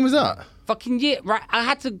well. when was that? Fucking yeah, right. I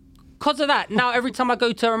had to, because of that. Now every time I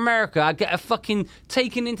go to America, I get a fucking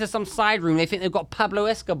taken into some side room. They think they've got Pablo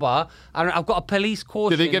Escobar, and I've got a police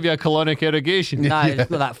caution. Did they give you a colonic irrigation? No, it's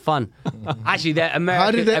not that fun. Actually, they're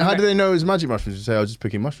American. How did they know it was magic mushrooms? You say I was just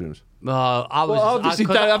picking mushrooms. I was. Well, obviously,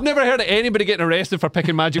 I've never heard of anybody getting arrested for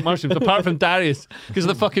picking magic mushrooms apart from Darius because of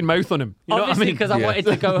the fucking mouth on him. You know what I Obviously, mean? because I wanted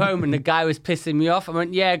to go home and the guy was pissing me off. I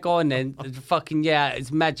went, yeah, go on then. Fucking yeah,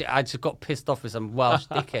 it's magic. I just got pissed off with some Welsh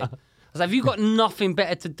dickhead. I was like, have you got nothing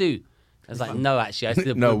better to do? I was like, no,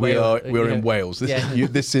 actually. No, we're in Wales.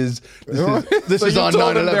 This is our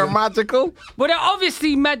told them they're 9/11. magical Well, they're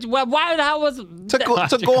obviously magic. Well, why the hell was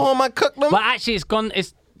to go home and cook them. Well, actually, it's gone.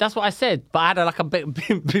 That's what I said. But I had like a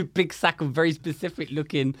big sack of very specific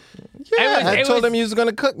looking. I told them you was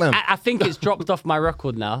gonna cook them. I think it's dropped off my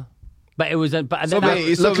record now. But it was.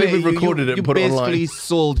 Luckily we've recorded it and put it You online. basically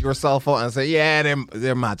sold yourself out and said, yeah,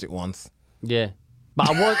 they're magic ones. Yeah. But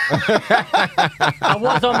I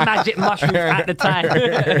was on magic mushrooms at the time.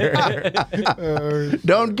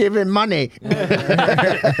 Don't give him money.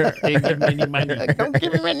 Didn't give me any money. Don't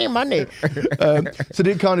give him any money.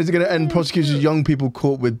 Sadiq Khan is going to end prosecution of young people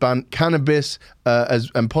caught with cannabis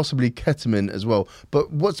and possibly ketamine as well.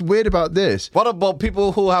 But what's weird about this? What about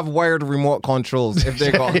people who have wired remote controls if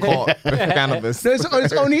they got caught with cannabis? No,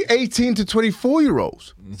 it's only 18 to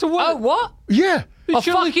 24-year-olds. So what? Oh, what? Yeah. Fuck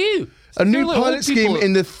you. A new like old pilot scheme people-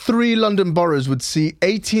 in the 3 London boroughs would see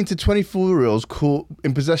 18 to 24-year-olds caught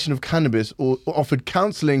in possession of cannabis or offered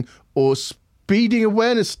counselling or speeding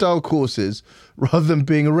awareness style courses rather than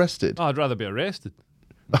being arrested. Oh, I'd rather be arrested.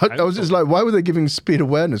 I was just like, why were they giving speed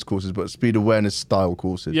awareness courses but speed awareness style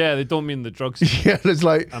courses? Yeah, they don't mean the drugs. Yeah, it's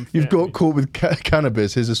like, you've got Amphetamine. caught with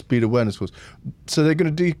cannabis, here's a speed awareness course. So they're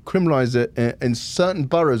going to decriminalise it in certain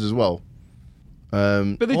boroughs as well.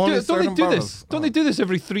 But they Only don't they certain do boroughs. this? Don't they do this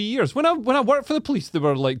every 3 years? When I worked for the police, they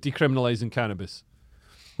were like decriminalising cannabis.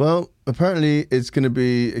 Well, apparently it's going to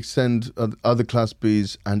be extend other Class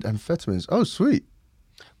Bs and amphetamines. Oh, sweet.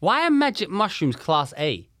 Why are magic mushrooms class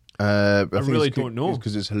A? I think really it's don't know.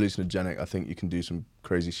 because it's hallucinogenic. I think you can do some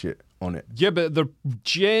crazy shit on it. Yeah, but they're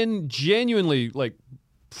genuinely like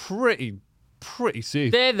pretty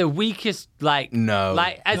safe. They're the weakest, like No.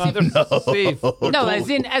 like as No, in, they're safe. no,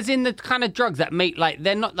 as in the kind of drugs that make like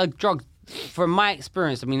they're not like drugs. From my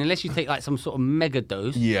experience, I mean, unless you take like some sort of mega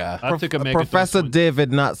dose. Yeah. I took a mega Professor dose once.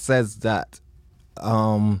 David Nutt says that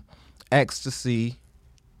ecstasy,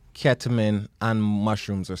 ketamine, and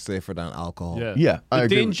mushrooms are safer than alcohol. Yeah, Yeah, I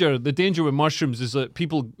agree The danger with mushrooms is that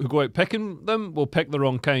people who go out picking them will pick the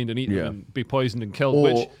wrong kind and eat Yeah. them and be poisoned and killed.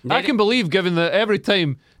 Or- Which I can believe, given that every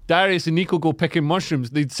time Darius and Nico go picking mushrooms,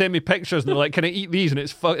 they'd send me pictures and they're like, "Can I eat these?" And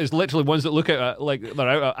it's literally ones that look at like they're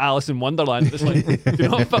out of Alice in Wonderland. It's like, do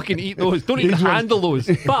not fucking eat those. Don't even handle those.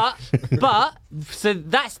 But so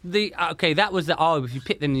that's the okay. That was the if you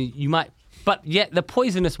pick them, you might. But yet the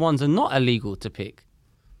poisonous ones are not illegal to pick.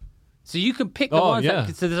 So you can pick the ones yeah.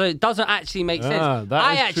 that so it doesn't actually make sense. that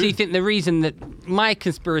I is actually true. think the reason that my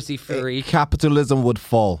conspiracy theory. Capitalism would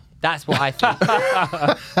fall. That's what I think.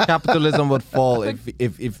 Capitalism would fall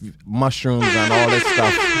if mushrooms and all this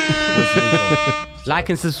stuff was legal. Like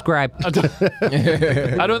and subscribe. I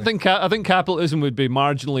don't think. I think capitalism would be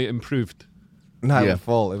marginally improved. No, it Yeah. would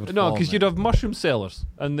fall. It would No, fall, because man. you'd have mushroom sellers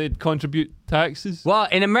and they'd contribute taxes. Well,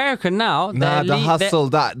 in America now, Nah, they're the hustle,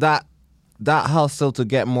 that hustle to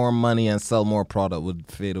get more money and sell more product would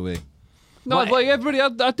fade away. No, What- like everybody,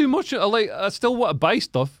 I do much. I still want to buy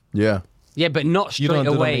stuff. Yeah. Yeah, but not You straight don't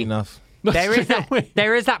do them away. enough. There is Straight away.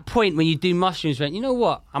 there is that point when you do mushrooms. When you know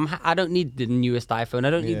what, I don't need the newest iPhone. I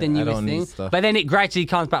don't need Yeah, the I newest don't need thing. stuff. But then it gradually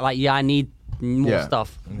comes back. Like, yeah, I need more Yeah.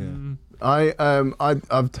 stuff.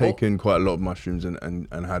 I've taken quite a lot of mushrooms and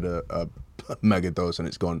had a mega dose and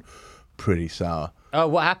it's gone pretty sour. Oh,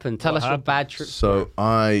 what happened? Tell us your bad trip. So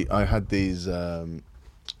I had these the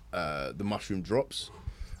mushroom drops,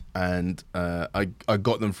 and I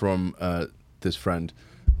got them from this friend,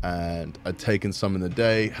 and I'd taken some in the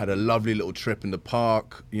day, had a lovely little trip in the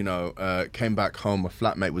park. You know, came back home. My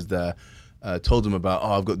flatmate was there. Told him about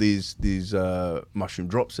I've got these mushroom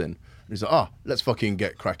drops in. And he's like, let's fucking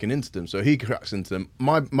get cracking into them. So he cracks into them.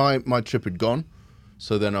 My trip had gone,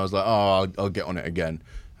 so then I was like, I'll get on it again.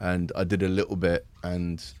 And I did a little bit,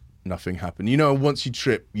 and nothing happened. You know, once you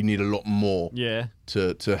trip, you need a lot more Yeah.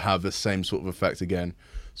 to have the same sort of effect again.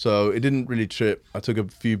 So it didn't really trip. I took a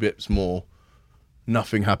few bits more.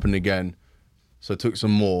 Nothing happened again. So I took some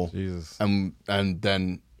more. Jesus. And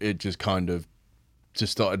then it just kind of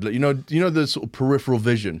just started, you know the sort of peripheral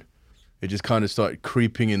vision. It just kind of started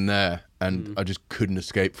creeping in there, and I just couldn't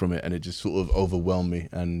escape from it, and it just sort of overwhelmed me.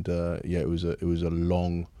 And it was a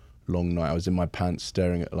long night. I was in my pants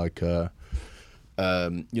staring at like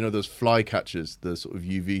those fly catchers, the sort of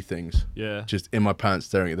UV things. Yeah. Just in my pants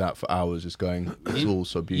staring at that for hours, just going, it's all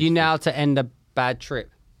so beautiful. You know how to end a bad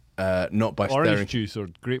trip. Not by Orange staring. juice or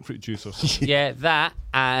grapefruit juice or something. Yeah, that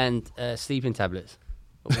and sleeping tablets.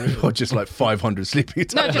 Or just like 500 sleeping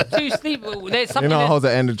No, tablets. just 2 sleep. There's You something. know how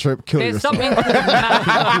to end the trip? Kill There's yourself. something.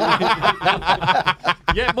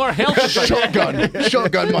 Yeah, more health. Shotgun,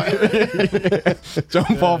 mate.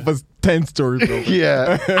 Jump off a 10-story building.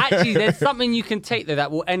 Yeah. Actually, there's something you can take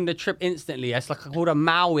that will end the trip instantly. It's like called a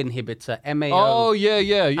MAO inhibitor, MAO. Oh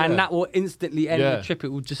yeah. And that will instantly end Yeah. the trip. It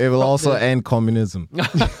will just. It will stop also the- end communism. I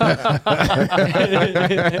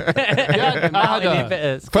MAO had a-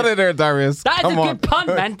 inhibitors. Put it there, Darius. That is Come a on. good pun,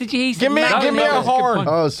 man. Did you hear? Give me MAO a inhibitors? horn.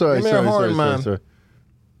 Oh, sorry, Give me a sorry, horn, sorry, man. sorry.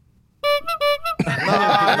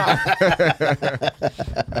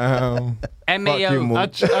 MAO. you, Mo. I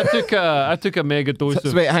took a mega dose So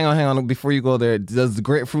of. wait, hang on. Before you go there, does the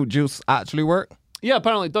grapefruit juice actually work? Yeah,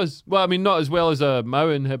 apparently it does. Well, I mean, not as well as a MAO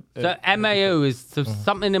inhibitor. So MAO is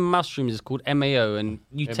something in mushrooms is called MAO, and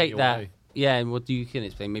you take that. MAOI. Yeah, and what do you can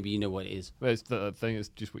explain? Maybe you know what it is. It's the thing. It's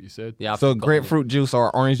just what you said. Yeah. I've So forgotten grapefruit juice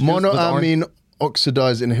or orange juice? with orange- Monoamine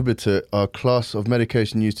oxidase inhibitor are a class of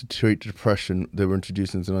medication used to treat depression. They were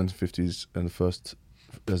introduced in the 1950s and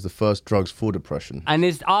as the first drugs for depression. And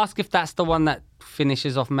ask if that's the one that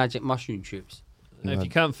finishes off magic mushroom trips. And if you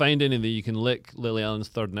can't find anything, you can lick Lily Allen's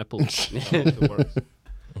third nipple. It works.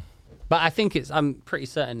 But I think I'm pretty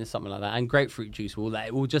certain it's something like that. And grapefruit juice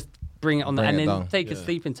will just bring it on Bring and it then down. take a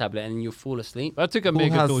sleeping tablet and you'll fall asleep. I took a Who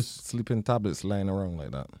mega has dose. sleeping tablets lying around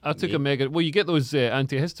like that? I took a mega. Well, you get those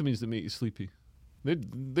antihistamines that make you sleepy.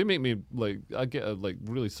 They make me I get a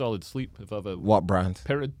really solid sleep if I have a What brand?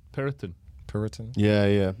 Piriton. Puritan?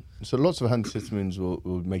 Yeah. So lots of antihistamines will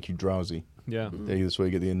make you drowsy. Yeah. That's why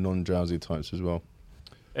you get the non-drowsy types as well.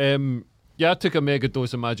 Yeah, I took a mega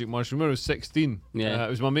dose of magic mushroom when I was 16. Yeah. It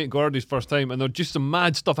was my mate Gordy's first time, and there just some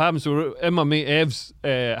mad stuff happened. So we're in my mate Ev's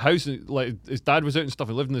house, and, like his dad was out and stuff.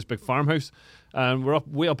 He lived in this big farmhouse, and we're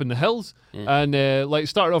way up in the hills. And it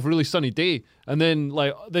started off a really sunny day, and then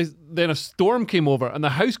then a storm came over, and the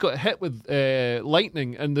house got hit with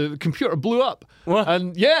lightning, and the computer blew up. What?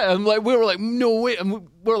 And yeah, and we were like, no way, and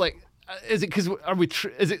we're like. Is it because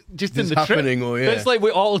is it just in This the trip? happening or, yeah. It's like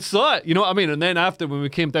we all saw it, you know what I mean? And then after when we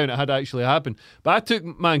came down, it had actually happened. But I took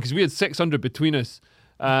because we had 600 between us,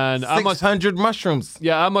 and I must 600 mushrooms.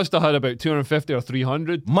 I must have had about 250 or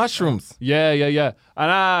 300. Mushrooms. Yeah.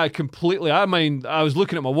 And I was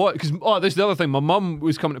looking at my watch because this is the other thing. My mum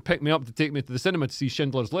was coming to pick me up to take me to the cinema to see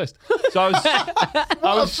Schindler's List. So I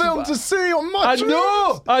was A film to see on much.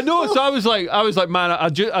 I know. So I was like, man, I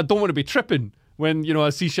don't want to be tripping when I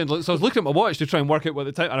see Schindler. So I was looking at my watch to try and work out what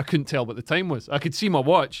the time, and I couldn't tell what the time was. I could see my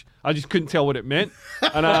watch, I just couldn't tell what it meant.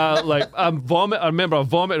 And I remember I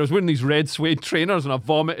vomited. I was wearing these red suede trainers, and I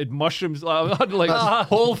vomited mushrooms. I had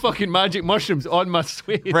whole fucking magic mushrooms on my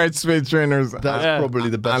suede. Red suede trainers. That's probably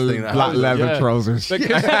the best thing that black happened. leather trousers. On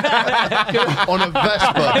a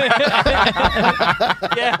Vespa.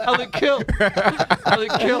 Yeah, I look cool.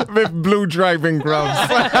 With blue driving gloves.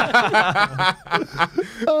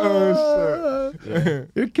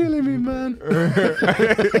 You're killing me, man.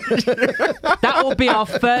 That will be our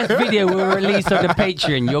first video we'll release on the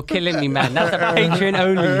Patreon. You're killing me, man. That's a Patreon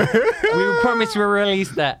only. We will promise we'll release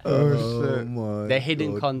that. Oh my The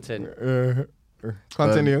hidden God. content.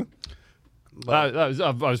 Continue. I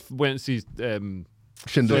went to see.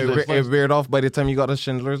 Schindler's So List. it veered off by the time you got to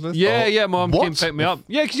Schindler's List? Yeah, Mom What? came pick me up.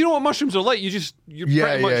 Yeah, because you know what mushrooms are like. You're Yeah,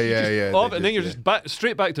 pretty much yeah, off, they and then you're just- just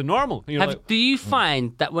straight back to normal. And you're like, Do you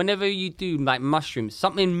find that whenever you do like mushrooms,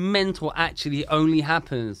 something mental actually only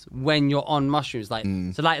happens when you're on mushrooms? Like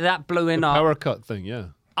so, like that blowing up. power cut thing, yeah.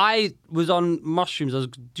 I was on mushrooms. I was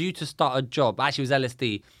due to start a job. Actually, it was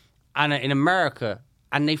LSD, and in America,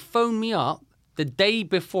 and they phoned me up the day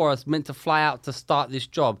before I was meant to fly out to start this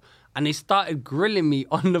job, and they started grilling me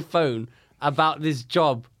on the phone about this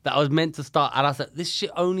job that I was meant to start, and I was like, "This shit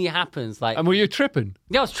only happens like." And were you tripping?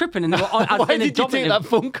 Yeah, I was tripping, and they were I was Why in a did you job take that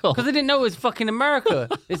phone call? Because I didn't know it was fucking America.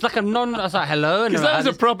 It's like a non. I was like, "Hello," and Because they were that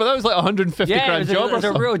was like, that was like 150 yeah, grand it job or was a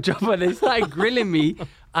something. real job, and they started grilling me, and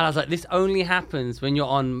I was like, "This only happens when you're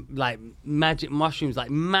on like magic mushrooms. Like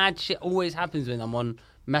mad shit always happens when I'm on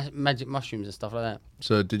magic mushrooms and stuff like that."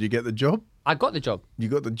 So did you get the job? I got the job. You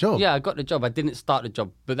got the job? Yeah, I got the job. I didn't start the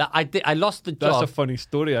job, but that I did. I lost the That's job. a funny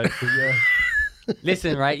story, actually. Yeah.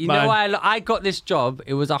 Listen, right? You Man. know why I got this job?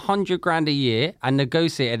 It was $100 grand a year. I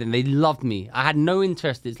negotiated, and they loved me. I had no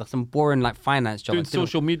interest. It's like some boring like finance job. Doing I didn't-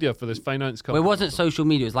 social media for this finance Well, company. it wasn't social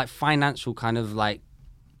media. It was like financial kind of like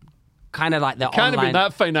the Can't online. have been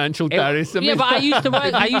that financial, Darius. Yeah, but I used to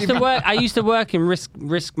work. I used to work in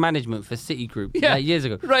risk management for Citigroup like, years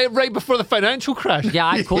ago. right before the financial crash. Yeah,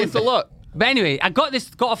 I called It's a lot. But anyway, I got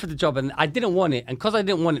offered the job, and I didn't want it. And because I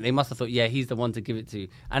didn't want it, they must have thought, yeah, he's the one to give it to.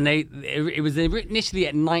 And it was initially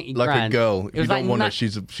at 90 Like grand. a girl. If It you was don't like want ni-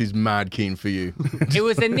 her, she's mad keen for you. It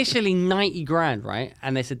was initially 90 grand, right?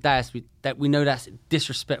 And they said, Darius, we know that's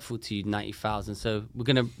disrespectful to you, 90,000. So we're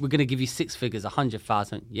gonna give you six figures,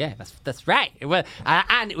 100,000. Yeah, that's right.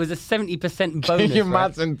 And it was a 70% bonus. Can you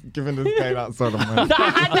right? imagine giving this guy that sort of money? I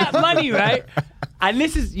had that money, right? And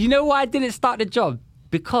this is, you know why I didn't start the job?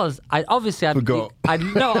 Because I Forgot.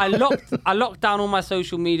 I locked down all my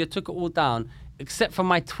social media, took it all down, except for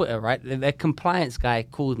my Twitter, right? Their compliance guy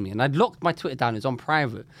called me, and I'd locked my Twitter down. It was on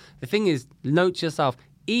private. The thing is, note to yourself,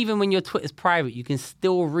 even when your Twitter's private, you can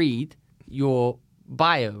still read your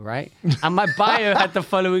bio, right? And my bio had the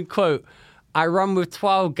following quote: I run with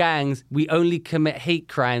 12 gangs. We only commit hate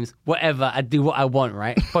crimes. Whatever. I do what I want,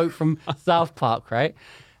 right? Quote from South Park, right?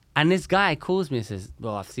 And this guy calls me and says,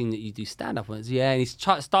 "Well, I've seen that you do stand-up." I went, "Yeah," and he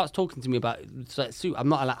starts talking to me about suit. I'm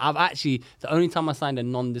not. I've actually the only time I signed a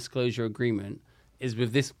non-disclosure agreement is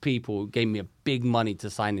with this people who gave me a big money to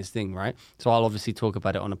sign this thing, right? So I'll obviously talk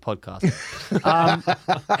about it on a podcast.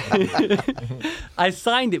 I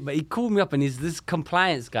signed it, but he called me up and he's this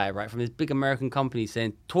compliance guy, right, from this big American company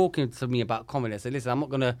talking to me about comedy. I said, "Listen,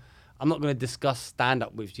 I'm I'm not going to discuss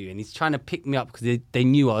stand-up with you. And he's trying to pick me up because they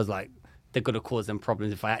knew I was like, they're going to cause them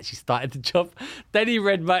problems if I actually started the job. Then he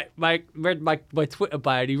read my Twitter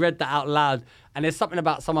bio and he read that out loud. And there's something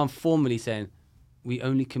about someone formally saying, we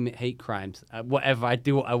only commit hate crimes. Whatever, I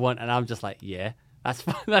do what I want. And I'm just like, yeah.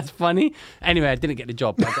 That's funny. Anyway, I didn't get the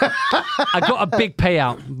job. I got a big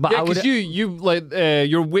payout, but Yeah, because you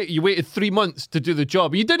waited 3 months to do the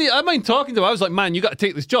job. You didn't. I mind talking to him. I was like, man, you got to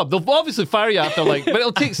take this job. They'll obviously fire you after but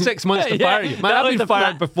it'll take 6 months to fire you. Man, I've been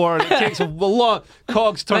fired before, and it takes a lot.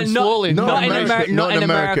 Cogs turn slowly. Not in America. Not in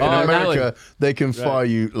America. In Oh, America, really? they can fire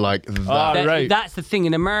you like that. Right. That's the thing.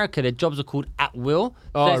 In America, their jobs are called at will.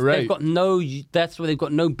 Right. That's where they've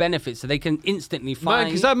got no benefits, so they can instantly fire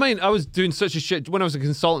Man, because you. I was doing such a shit when I was a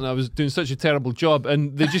consultant. I was doing such a terrible job,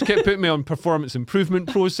 and they just kept putting me on performance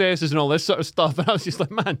improvement processes and all this sort of stuff. And I was just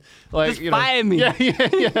like, man, like Just fire me. Yeah.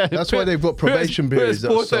 That's why they've got probation periods that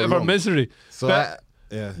are Put us so both out of our long. misery. So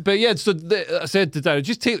But yeah, so I said to Darren,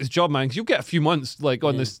 just take this job, man, because you'll get a few months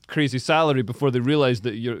on this crazy salary before they realise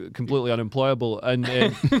that you're completely unemployable. And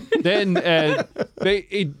then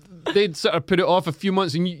they'd sort of put it off a few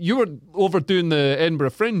months, and you were overdoing the Edinburgh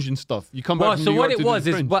Fringe and stuff. You come back Well, from so New what York it to was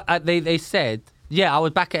do the is Fringe. what they said. Yeah, I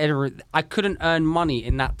was back at Edinburgh. I couldn't earn money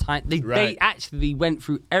in that time. They Right. actually went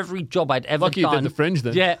through every job I'd ever Lucky done. you did the Fringe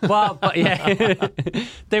then. Yeah, well, but yeah,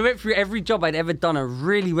 they went through every job I'd ever done and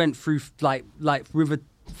really went through like with a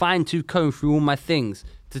fine-tooth comb through all my things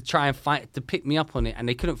to try and to pick me up on it, and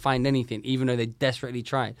they couldn't find anything, even though they desperately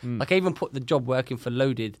tried. Like I even put the job working for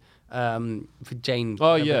Loaded for Jane.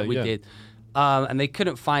 Oh, whatever yeah, we yeah. did. And they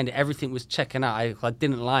couldn't find it. Everything was checking out. I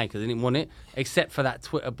didn't lie because I didn't want it, except for that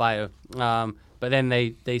Twitter bio. But then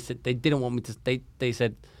they said they didn't want me to. They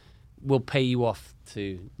said we'll pay you off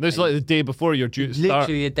to. This is like the day before you're due to start.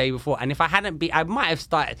 Literally the day before. And if I hadn't been, I might have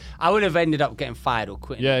started. I would have ended up getting fired or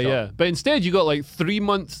quitting. Yeah, the job. yeah. But instead, you got like 3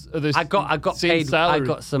 months of this. I got same paid. salary. I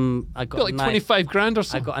got some. I You got got like a nice, 25 grand or I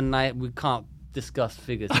something. got a night. We can't discuss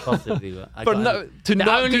figures possibly. But I For got no- to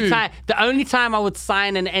not do- the only time I would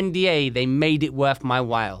sign an NDA, they made it worth my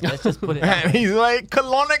while. Let's just put it. That way. and he's like,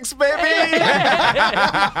 colonics, baby.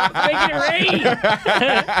 Make it rain.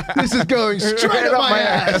 This is going straight up my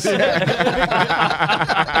ass.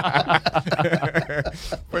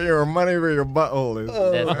 For your money, where your butthole is.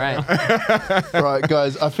 That's right. Right,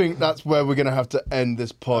 guys, I think that's where we're gonna have to end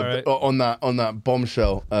this pod All right. on that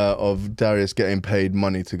bombshell of Darius getting paid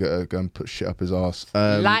money to go and put shit up his ass.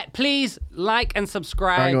 Please like and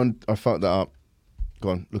subscribe. Hang on, I fucked that up. Go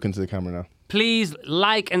on, look into the camera now. Please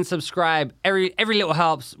like and subscribe. Every little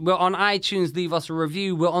helps. We're on iTunes. Leave us a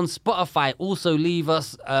review. We're on Spotify. Also leave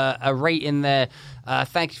us a rating there.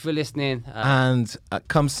 Thank you for listening. And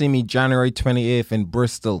come see me January 28th in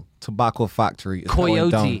Bristol Tobacco Factory. It's going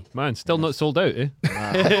down. Coyote. Man, still not sold out, eh?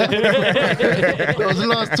 That was the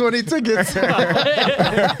last 20 tickets. They're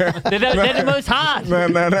the most hard.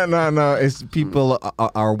 No. It's people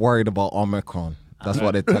are worried about Omicron. That's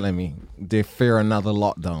what they're telling me. They fear another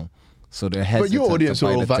lockdown. So they're hesitant. But your audience to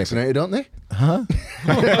buy are all the ticket. vaccinated, aren't they?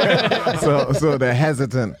 So they're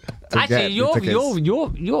hesitant to Actually, get the tickets.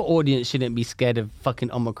 your audience shouldn't be scared of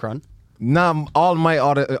fucking Omicron. Nah, all my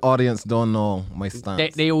audience don't know my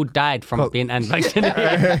stance. They all died from being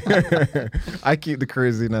unvaccinated. I keep the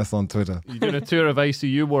craziness on Twitter. You're doing a tour of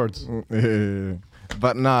ICU wards.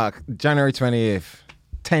 But nah, January 28th,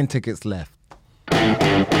 10 tickets left.